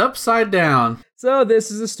could turn upside down. So this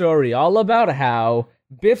is a story all about how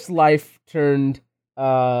Biff's life turned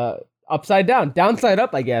upside down. Downside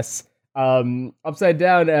up, I guess. Upside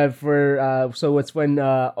down so it's when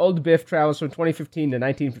old Biff travels from 2015 to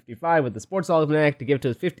 1955 with the Sports Almanac to give to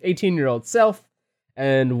his 18-year-old self.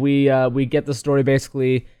 And we get the story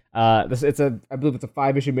basically. I believe it's a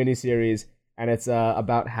 5-issue miniseries, and it's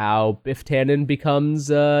about how Biff Tannen becomes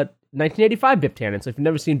 1985 Biff Tannen. So if you've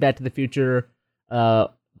never seen Back to the Future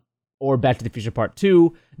or Back to the Future Part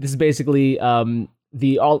 2, this is basically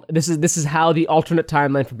this is how the alternate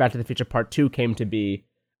timeline for Back to the Future Part 2 came to be.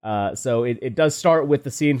 So it does start with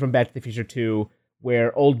the scene from Back to the Future 2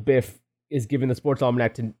 where old Biff is giving the Sports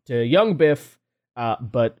Almanac to young Biff.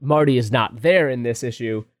 But Marty is not there in this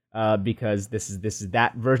issue because this is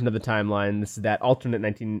that version of the timeline. This is that alternate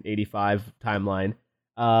 1985 timeline.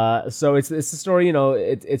 So it's a story,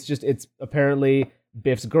 it's apparently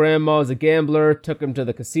Biff's grandma is a gambler, took him to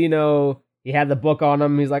the casino. He had the book on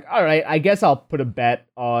him. He's like, all right, I guess I'll put a bet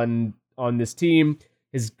on this team.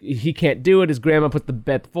 He can't do it. His grandma put the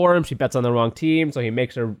bet for him. She bets on the wrong team, so he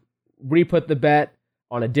makes her re-put the bet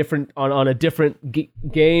on a different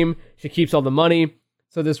game. She keeps all the money.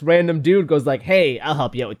 So this random dude goes like, hey, I'll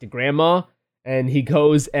help you out with your grandma. And he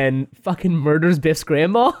goes and fucking murders Biff's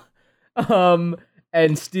grandma.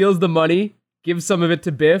 And steals the money, gives some of it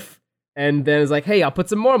to Biff, and then is like, hey, I'll put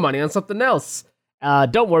some more money on something else.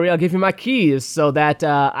 Don't worry, I'll give you my keys so that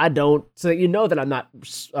so that you know that I'm not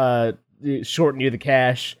shorting you the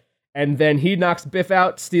cash. And then he knocks Biff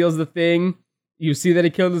out, steals the thing. You see that he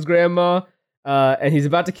killed his grandma. And he's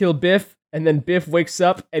about to kill Biff, and then Biff wakes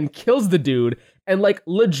up and kills the dude. And, like,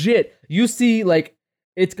 legit, you see, like,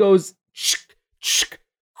 it goes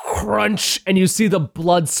crunch, and you see the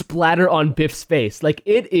blood splatter on Biff's face. Like,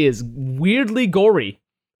 it is weirdly gory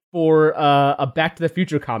for a Back to the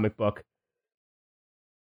Future comic book.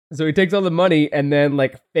 So he takes all the money and then,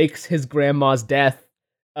 like, fakes his grandma's death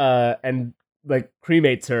and, like,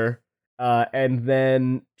 cremates her, and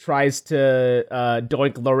then tries to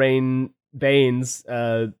doink Lorraine Baines,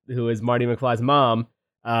 who is Marty McFly's mom,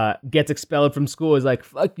 gets expelled from school, is like,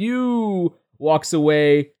 fuck you, walks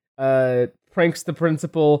away, pranks the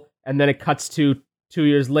principal, and then it cuts to 2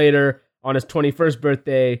 years later on his 21st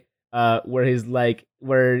birthday,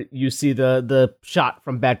 where you see the shot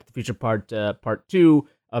from Back to the Future Part 2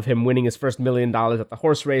 of him winning his first $1 million at the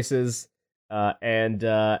horse races, and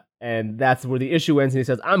that's where the issue ends, and he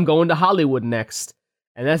says, I'm going to Hollywood next.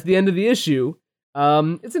 And that's the end of the issue.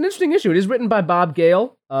 It's an interesting issue. It is written by Bob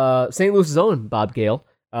Gale, St. Louis's own Bob Gale,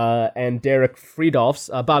 and Derek Friedolfs.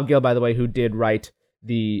 Bob Gale, by the way, who did write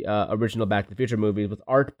the original Back to the Future movies, with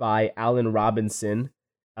art by Alan Robinson,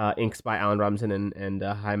 inks by Alan Robinson and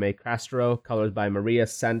Jaime Castro, colors by Maria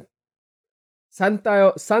Santaolalla.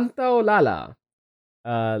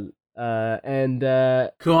 Come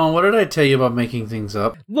on, what did I tell you about making things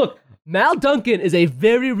up? Look, Mal Duncan is a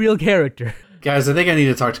very real character. Guys, I think I need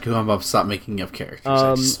to talk to Kuhan about stop making up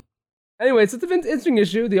characters. Anyways, it's an interesting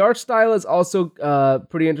issue. The art style is also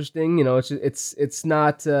pretty interesting. You know, it's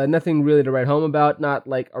not nothing really to write home about. Not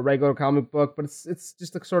like a regular comic book, but it's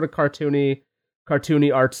just a sort of cartoony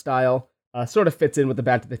art style. Sort of fits in with the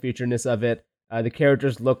Back to the Future-ness of it. The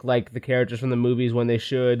characters look like the characters from the movies when they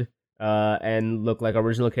should, and look like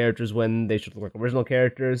original characters when they should look like original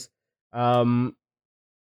characters.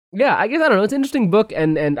 Yeah, I guess, I don't know. It's an interesting book,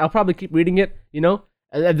 and I'll probably keep reading it, you know?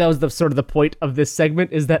 That was the sort of the point of this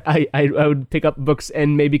segment, is that I would pick up books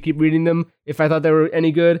and maybe keep reading them if I thought they were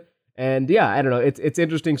any good. And yeah, I don't know. It's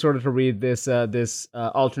interesting sort of to read this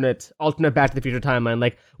alternate Back to the Future timeline.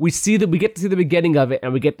 Like, we get to see the beginning of it,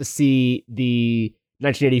 and we get to see the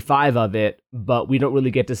 1985 of it, but we don't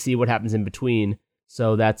really get to see what happens in between.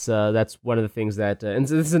 So that's one of the things that, and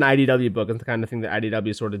so this is an IDW book, and the kind of thing that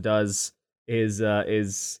IDW sort of does is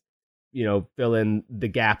you know, fill in the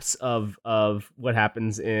gaps of what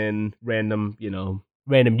happens in random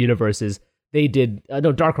universes. They did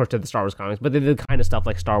Dark Horse did the Star Wars comics, but they did the kind of stuff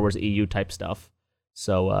like Star Wars EU type stuff.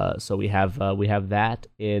 So we have that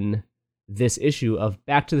in this issue of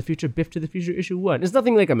Back to the Future, Biff to the Future issue 1. It's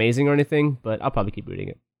nothing like amazing or anything, but I'll probably keep reading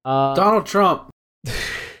it. Donald Trump.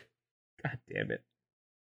 God damn it.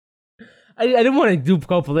 I didn't want to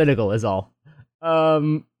go political, is all.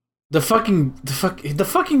 The fucking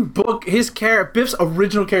book, Biff's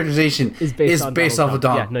original characterization is based off of Donald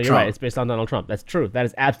Trump. Yeah, no, you're right. It's based on Donald Trump. That's true. That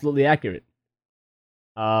is absolutely accurate.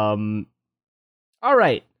 All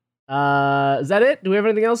right. Is that it? Do we have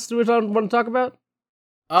anything else we want to talk about?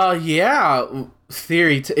 Yeah.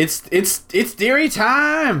 Theory. It's theory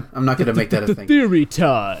time. I'm not gonna make that a thing. Theory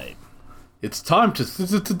time. It's time to.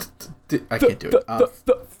 I can't do it.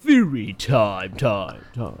 Theory time.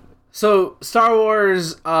 So, Star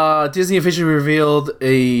Wars, Disney officially revealed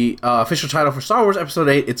a official title for Star Wars Episode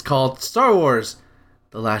 8. It's called Star Wars: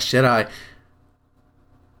 The Last Jedi.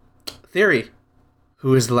 Theory: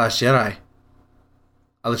 who is the Last Jedi?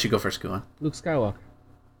 I'll let you go first, Kuhan. Luke Skywalker.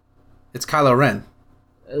 It's Kylo Ren.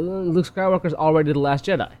 Luke Skywalker's already the Last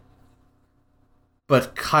Jedi.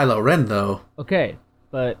 But Kylo Ren, though. Okay,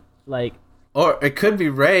 but, like... Or it could be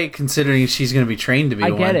Rey, considering she's going to be trained to be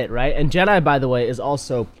one. I get it, right? And Jedi, by the way, is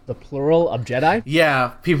also the plural of Jedi. Yeah,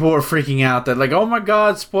 people were freaking out that, like, oh my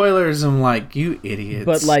god, spoilers. I'm like, you idiots.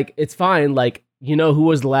 But, like, it's fine. Like, you know who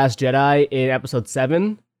was the Last Jedi in Episode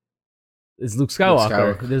 7? Is Luke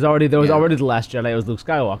Skywalker. There was already the Last Jedi. It was Luke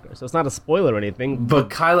Skywalker. So it's not a spoiler or anything. But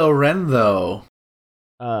Kylo Ren, though.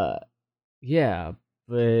 Yeah,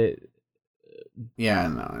 but... Yeah, I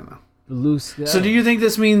know. Luke So do you think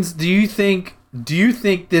this means... Do you think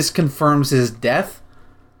this confirms his death?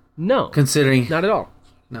 No. Considering... Not at all.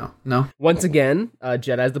 No? Once again,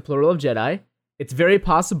 Jedi is the plural of Jedi. It's very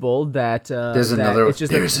possible that... There's another.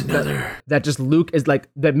 That just Luke is like...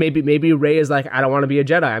 That maybe Rey is like, I don't want to be a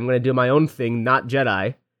Jedi. I'm going to do my own thing, not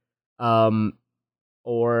Jedi.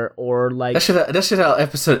 Or like... That should have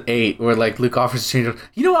Episode 8, where like Luke offers to change...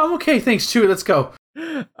 You know what? I'm okay, thanks, Chewie, let's go.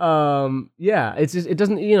 Yeah, it's just, it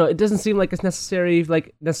doesn't seem like it's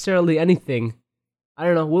necessarily anything. I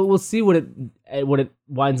don't know. We'll see what it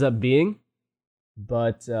winds up being.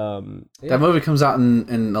 But yeah. That movie comes out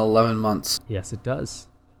in 11 months. Yes, it does.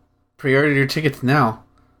 Pre-order your tickets now,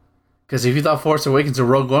 because if you thought Force Awakens or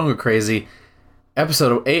Rogue One were crazy,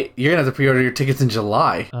 Episode 8, you're gonna have to pre-order your tickets in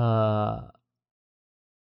July.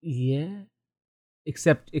 Yeah.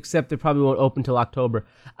 Except they probably won't open till October.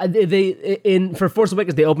 For Force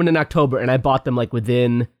Awakens they opened in October, and I bought them like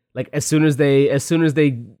within as soon as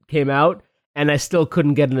they came out, and I still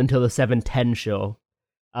couldn't get it until the 7/10 show.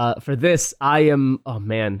 For this, I am... Oh,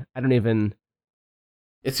 man. I don't even...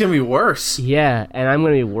 It's going to be worse. Yeah, and I'm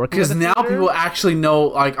going to be working... Because now people actually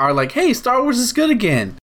know, are like, hey, Star Wars is good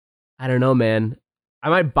again. I don't know, man. I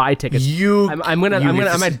might buy tickets. I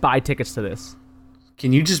might buy tickets to this.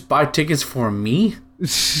 Can you just buy tickets for me?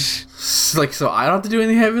 So I don't have to do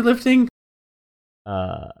any heavy lifting?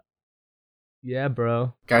 Yeah,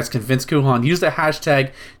 bro. Guys, convince Kuhan. Use the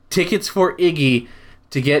hashtag tickets for Iggy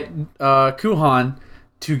to get Kuhan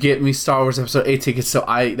to get me Star Wars Episode 8 tickets, that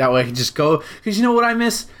way I can just go. Because you know what I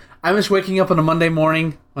miss? I miss waking up on a Monday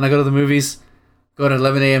morning when I go to the movies, go to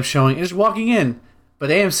 11 a.m. showing, and just walking in.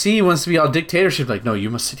 But AMC wants to be all dictatorship, like, no,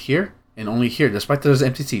 you must sit here and only here, despite those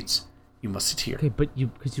empty seats. You must sit here. Okay, but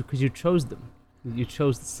because you chose them. You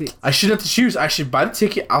chose the seats. I shouldn't have to choose. I should buy the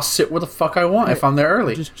ticket. I'll sit where the fuck I want if I'm there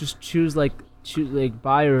early. Just choose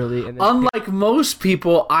buy early. And then unlike most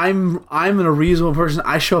people, I'm a reasonable person.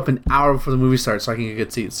 I show up an hour before the movie starts so I can get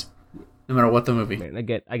good seats, no matter what the movie. Man, I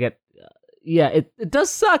get. Yeah, it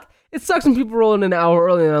does suck. It sucks when people roll in an hour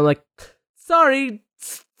early, and I'm like, sorry,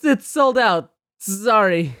 it's sold out.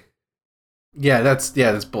 Sorry. Yeah,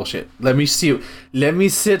 that's bullshit. Let me sit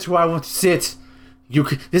where I want to sit.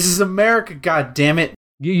 This is America, god damn it.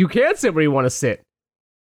 You can't sit where you want to sit.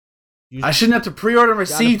 I shouldn't have to pre-order my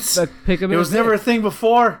seats. Pick them it was never a thing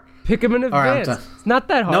before. Pick them in advance. Right, it's not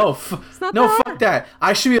that hard. Fuck that.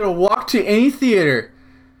 I should be able to walk to any theater.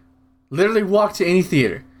 Literally walk to any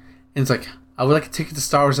theater. And it's like, I would like a ticket to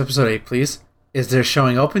Star Wars Episode 8, please. Is there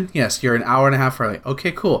showing open? Yes, you're an hour and a half early.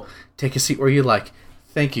 Okay, cool. Take a seat where you like.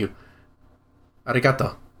 Thank you.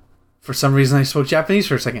 Arigato. For some reason, I spoke Japanese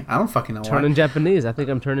for a second. I don't fucking know why. Turning Japanese. I think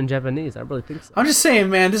I'm turning Japanese. I really think so. I'm just saying,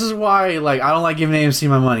 man. This is why, I don't like giving AMC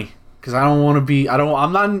my money, because I don't want to be.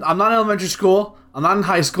 I'm not in elementary school. I'm not in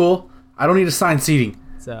high school. I don't need assigned seating.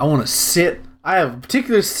 So, I want to sit. I have a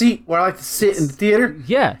particular seat where I like to sit in the theater.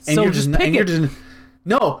 Yeah. And so just pick it.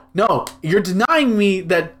 No. You're denying me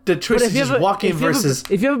that the choice is just walk in versus.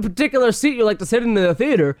 If you have a particular seat you like to sit in the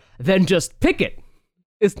theater, then just pick it.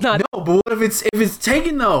 It's not. No, but what if it's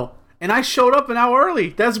taken though? And I showed up an hour early.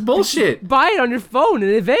 That's bullshit. Buy it on your phone in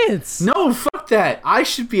advance. No, fuck that. I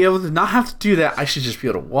should be able to not have to do that. I should just be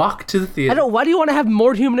able to walk to the theater. Why do you want to have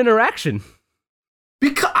more human interaction?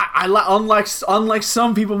 Because unlike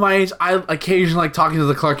some people my age, I occasionally like talking to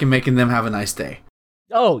the clerk and making them have a nice day.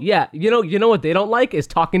 Oh, yeah. You know what they don't like is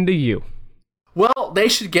talking to you. Well, they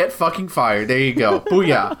should get fucking fired. There you go.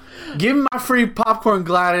 Booyah. Give me my free popcorn,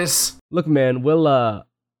 Gladys. Look, man, we'll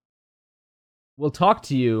talk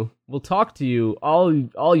to you. We'll talk to you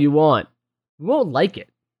all you want. We won't like it,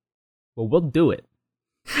 but we'll do it.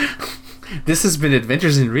 This has been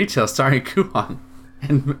Adventures in Retail starring Kuhan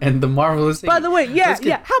and the marvelous. By the way, yeah.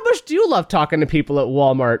 How much do you love talking to people at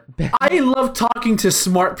Walmart? I love talking to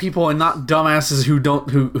smart people and not dumbasses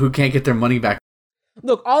who can't get their money back.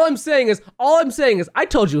 Look, all I'm saying is, I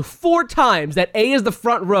told you 4 times that A is the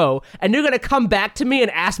front row, and you're gonna come back to me and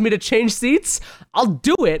ask me to change seats? I'll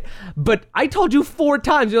do it, but I told you 4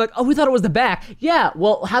 times. You're like, oh, we thought it was the back. Yeah,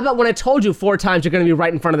 well, how about when I told you 4 times you're gonna be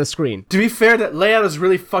right in front of the screen? To be fair, that layout is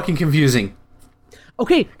really fucking confusing.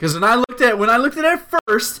 Okay. Because when I looked at it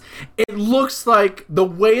first, it looks like the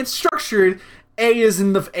way it's structured, A is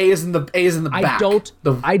in the back.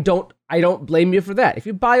 I don't blame you for that. If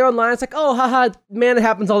you buy online, it's like, oh, haha, man, it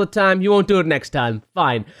happens all the time. You won't do it next time.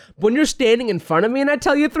 Fine. When you're standing in front of me and I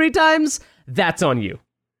tell you 3 times, that's on you.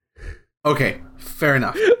 Okay, fair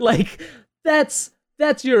enough. Like, that's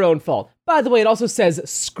your own fault. By the way, it also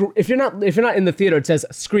says if you're not in the theater, it says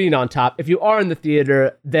screen on top. If you are in the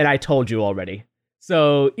theater, then I told you already.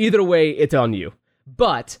 So either way, it's on you.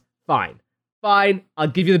 But fine. I'll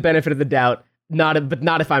give you the benefit of the doubt. But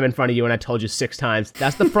not if I'm in front of you and I told you 6 times.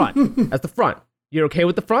 That's the front. That's the front. You're okay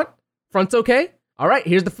with the front? Front's okay? All right,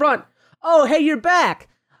 here's the front. Oh, hey, you're back.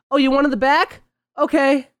 Oh, you wanted the back?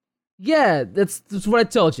 Okay. Yeah, that's what I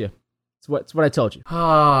told you. It's what I told you.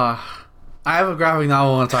 I have a graphic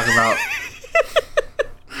novel I want to talk about.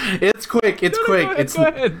 It's quick. Go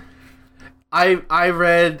ahead. I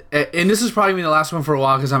read, and this is probably been the last one for a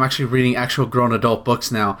while because I'm actually reading actual grown adult books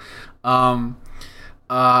now.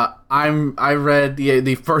 I read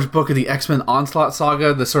the first book of the X-Men Onslaught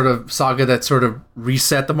saga, the sort of saga that sort of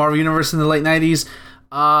reset the Marvel Universe in the late 90s.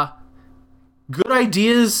 Good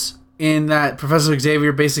ideas in that Professor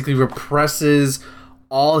Xavier basically represses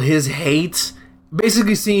all his hate,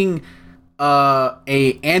 basically seeing a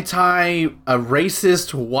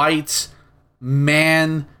racist white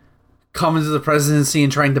man come into the presidency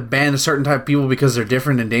and trying to ban a certain type of people because they're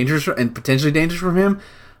different and dangerous and potentially dangerous from him.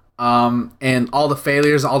 And all the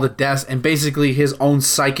failures, all the deaths, and basically his own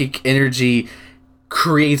psychic energy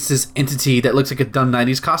creates this entity that looks like a dumb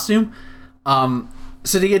 90s costume.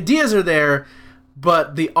 So the ideas are there,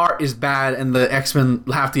 but the art is bad, and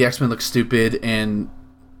half the X-Men look stupid, and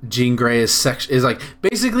Jean Grey is like,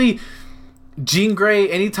 basically, Jean Grey,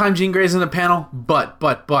 anytime Jean Grey's in a panel, but,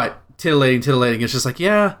 titillating, it's just like,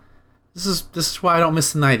 yeah, this is why I don't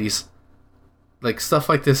miss the 90s. Like, stuff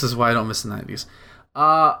like this is why I don't miss the 90s.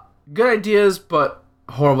 Good ideas, but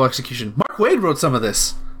horrible execution. Mark Waid wrote some of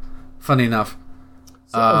this. Funny enough.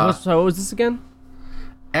 So what was this again?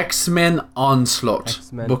 X-Men Onslaught,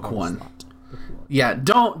 Book 1. Yeah,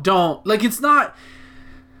 don't like, it's not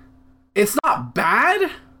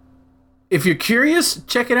bad. If you're curious,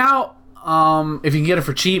 check it out. If you can get it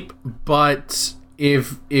for cheap, but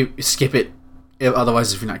if skip it.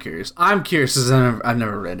 Otherwise, if you're not curious, I'm curious because I've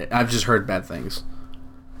never read it. I've just heard bad things.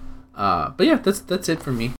 But yeah, that's it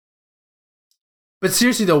for me. But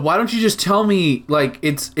seriously though, why don't you just tell me? Like,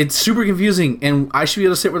 it's super confusing, and I should be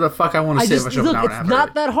able to sit where the fuck I want to sit if I show up an hour and a half. It's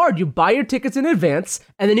not that hard. You buy your tickets in advance,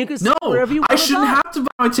 and then you can sit wherever you want. I shouldn't have to buy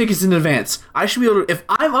my tickets in advance. I should be able to. If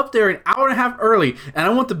I'm up there an hour and a half early, and I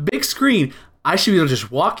want the big screen, I should be able to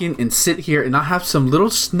just walk in and sit here and not have some little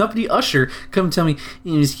snuppety usher come and tell me,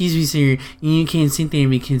 excuse me, sir, you can't sit there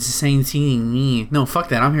because it's assigned seating. No, fuck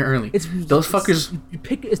that. I'm here early. Those fuckers.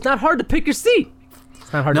 It's not hard to pick your seat.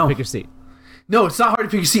 It's not hard to pick your seat. No, it's not hard to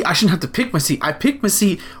pick your seat. I shouldn't have to pick my seat. I pick my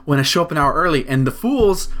seat when I show up an hour early, and the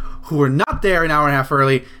fools who are not there an hour and a half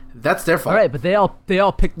early, that's their fault. All right, but they all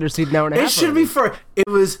picked their seat an hour and a half. It should be it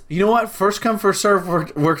was, you know what? First come, first serve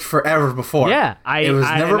worked forever before. Yeah, it was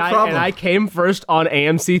never a problem. And I came first on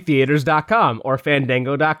AMCtheaters.com or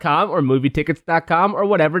Fandango.com or MovieTickets.com or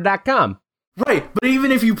whatever.com. Right, but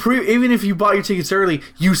even if you bought your tickets early,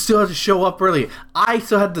 you still have to show up early. I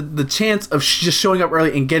still had the chance of just showing up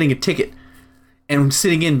early and getting a ticket and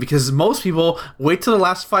sitting in, because most people wait till the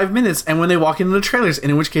last 5 minutes, and when they walk into the trailers,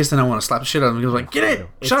 and in which case then I want to slap the shit out of them and go like, get it,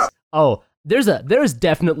 shut up. Oh, there's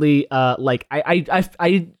definitely like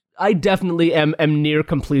I definitely am near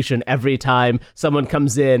completion every time someone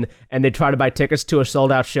comes in and they try to buy tickets to a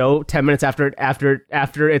sold out show 10 minutes after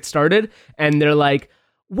it started, and they're like,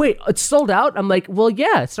 wait, it's sold out? I'm like, well,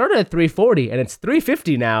 yeah, it started at 3:40 and it's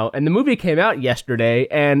 3:50 now, and the movie came out yesterday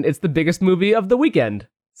and it's the biggest movie of the weekend.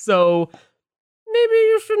 So maybe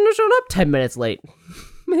you shouldn't have shown up 10 minutes late.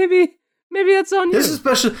 maybe that's on you. This is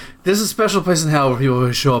a special place in hell where people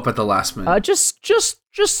who show up at the last minute.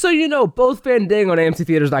 Just so you know, both Fandango and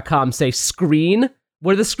AMCtheaters.com say screen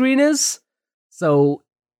where the screen is. So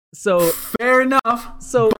fair enough.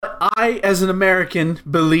 So but I, as an American,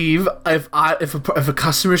 believe if a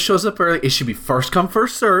customer shows up early, it should be first come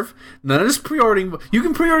first serve. None of this pre-ordering. You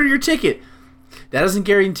can pre-order your ticket. That doesn't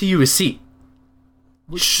guarantee you a seat.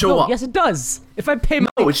 Show up. Yes, it does. If I pay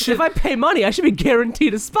money, I should be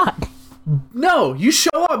guaranteed a spot. No, you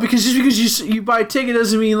show up because just because you buy a ticket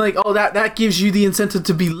doesn't mean like, oh, that gives you the incentive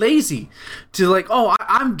to be lazy, to like, oh,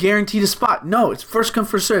 I'm guaranteed a spot. No, it's first come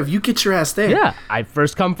first serve. You get your ass there. Yeah, I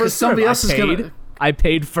first come first serve. Somebody else is gonna. I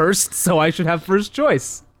paid first, so I should have first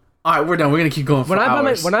choice. All right, we're done. We're gonna keep going for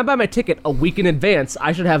hours. When I buy my ticket a week in advance,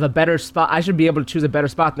 I should have a better spot. I should be able to choose a better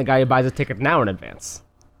spot than the guy who buys a ticket now in advance.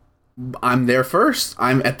 I'm there first.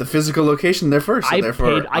 I'm at the physical location there first. So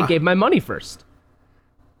I gave my money first.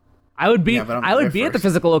 I would be at the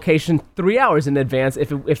physical location 3 hours in advance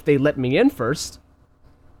if they let me in first.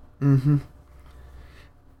 Mm-hmm.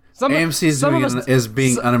 AMC is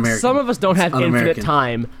being un-American. Some of us don't have infinite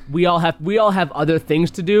time. We all have other things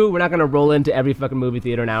to do. We're not gonna roll into every fucking movie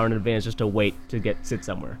theater an hour in advance just to wait to sit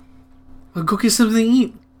somewhere. Well, go get something to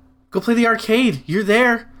eat. Go play the arcade. You're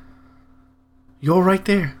there. You're right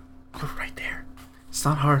there. You're right there. It's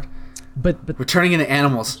not hard. But we're turning into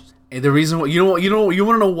animals. And the reason why you want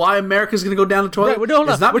to know why America's gonna go down the toilet? Right,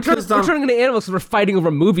 we're turning into animals because we're fighting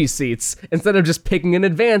over movie seats instead of just picking in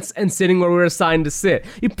advance and sitting where we're assigned to sit.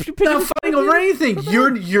 You're not fighting over anything.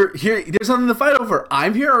 You're here. There's nothing to fight over.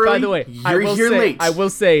 I'm here early. By the way, you're here late. I will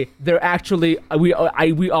say they're actually we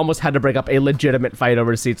almost had to break up a legitimate fight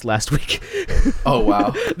over seats last week. Oh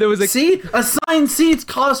wow! There was assigned seats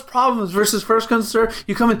cause problems versus first come serve.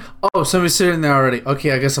 You come in. Oh, somebody's sitting there already.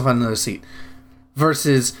 Okay, I guess I'll find another seat.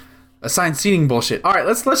 Versus assigned seating bullshit. All right,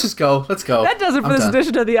 let's just go. Let's go. That does it for this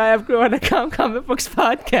edition of the IamCoohan.com Comic Books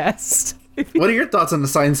Podcast. What are your thoughts on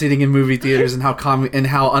assigned seating in movie theaters and how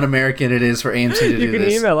un-American it is for AMC to do this? You can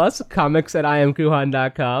email us,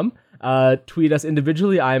 comics@IamCoohan.com. Tweet us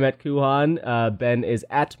individually. I'm at Kuhan. Ben is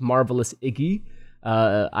at Marvelous Iggy.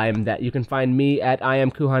 I am that. You can find me at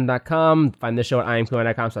IamCoohan.com. Find this show at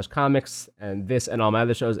IamCoohan.com/comics, and this and all my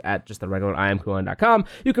other shows at just the regular IamCoohan.com.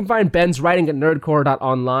 You can find Ben's writing at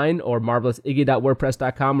nerdcore.online or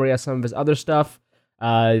marvelousiggy.wordpress.com, where he has some of his other stuff.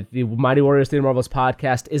 The Mighty Warriors 3 Marvelous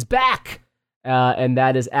podcast is back, and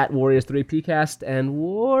that is at Warriors3Pcast and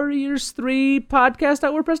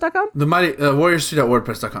Warriors3podcast.wordpress.com. The Mighty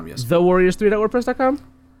Warriors3.wordpress.com. Yes. The Warriors3.wordpress.com.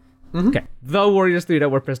 Mm-hmm. Okay. The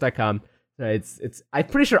Warriors3.wordpress.com. It's. I'm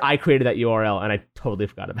pretty sure I created that URL and I totally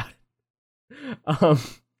forgot about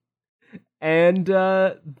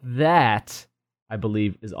it. That I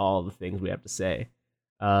believe is all the things we have to say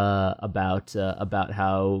about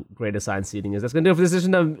how great assigned seating is. That's gonna do it for this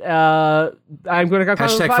edition of I'm going to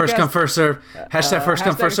hashtag first come first serve. Hashtag first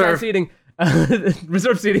come first serve. Seating.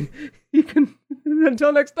 Reserve seating. You can.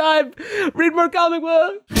 Until next time, read more comic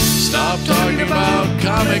books. Stop talking about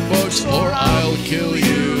comic books or I'll kill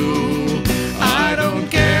you. I don't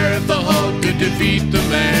care if the Hulk could defeat the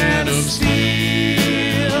Man of Steel.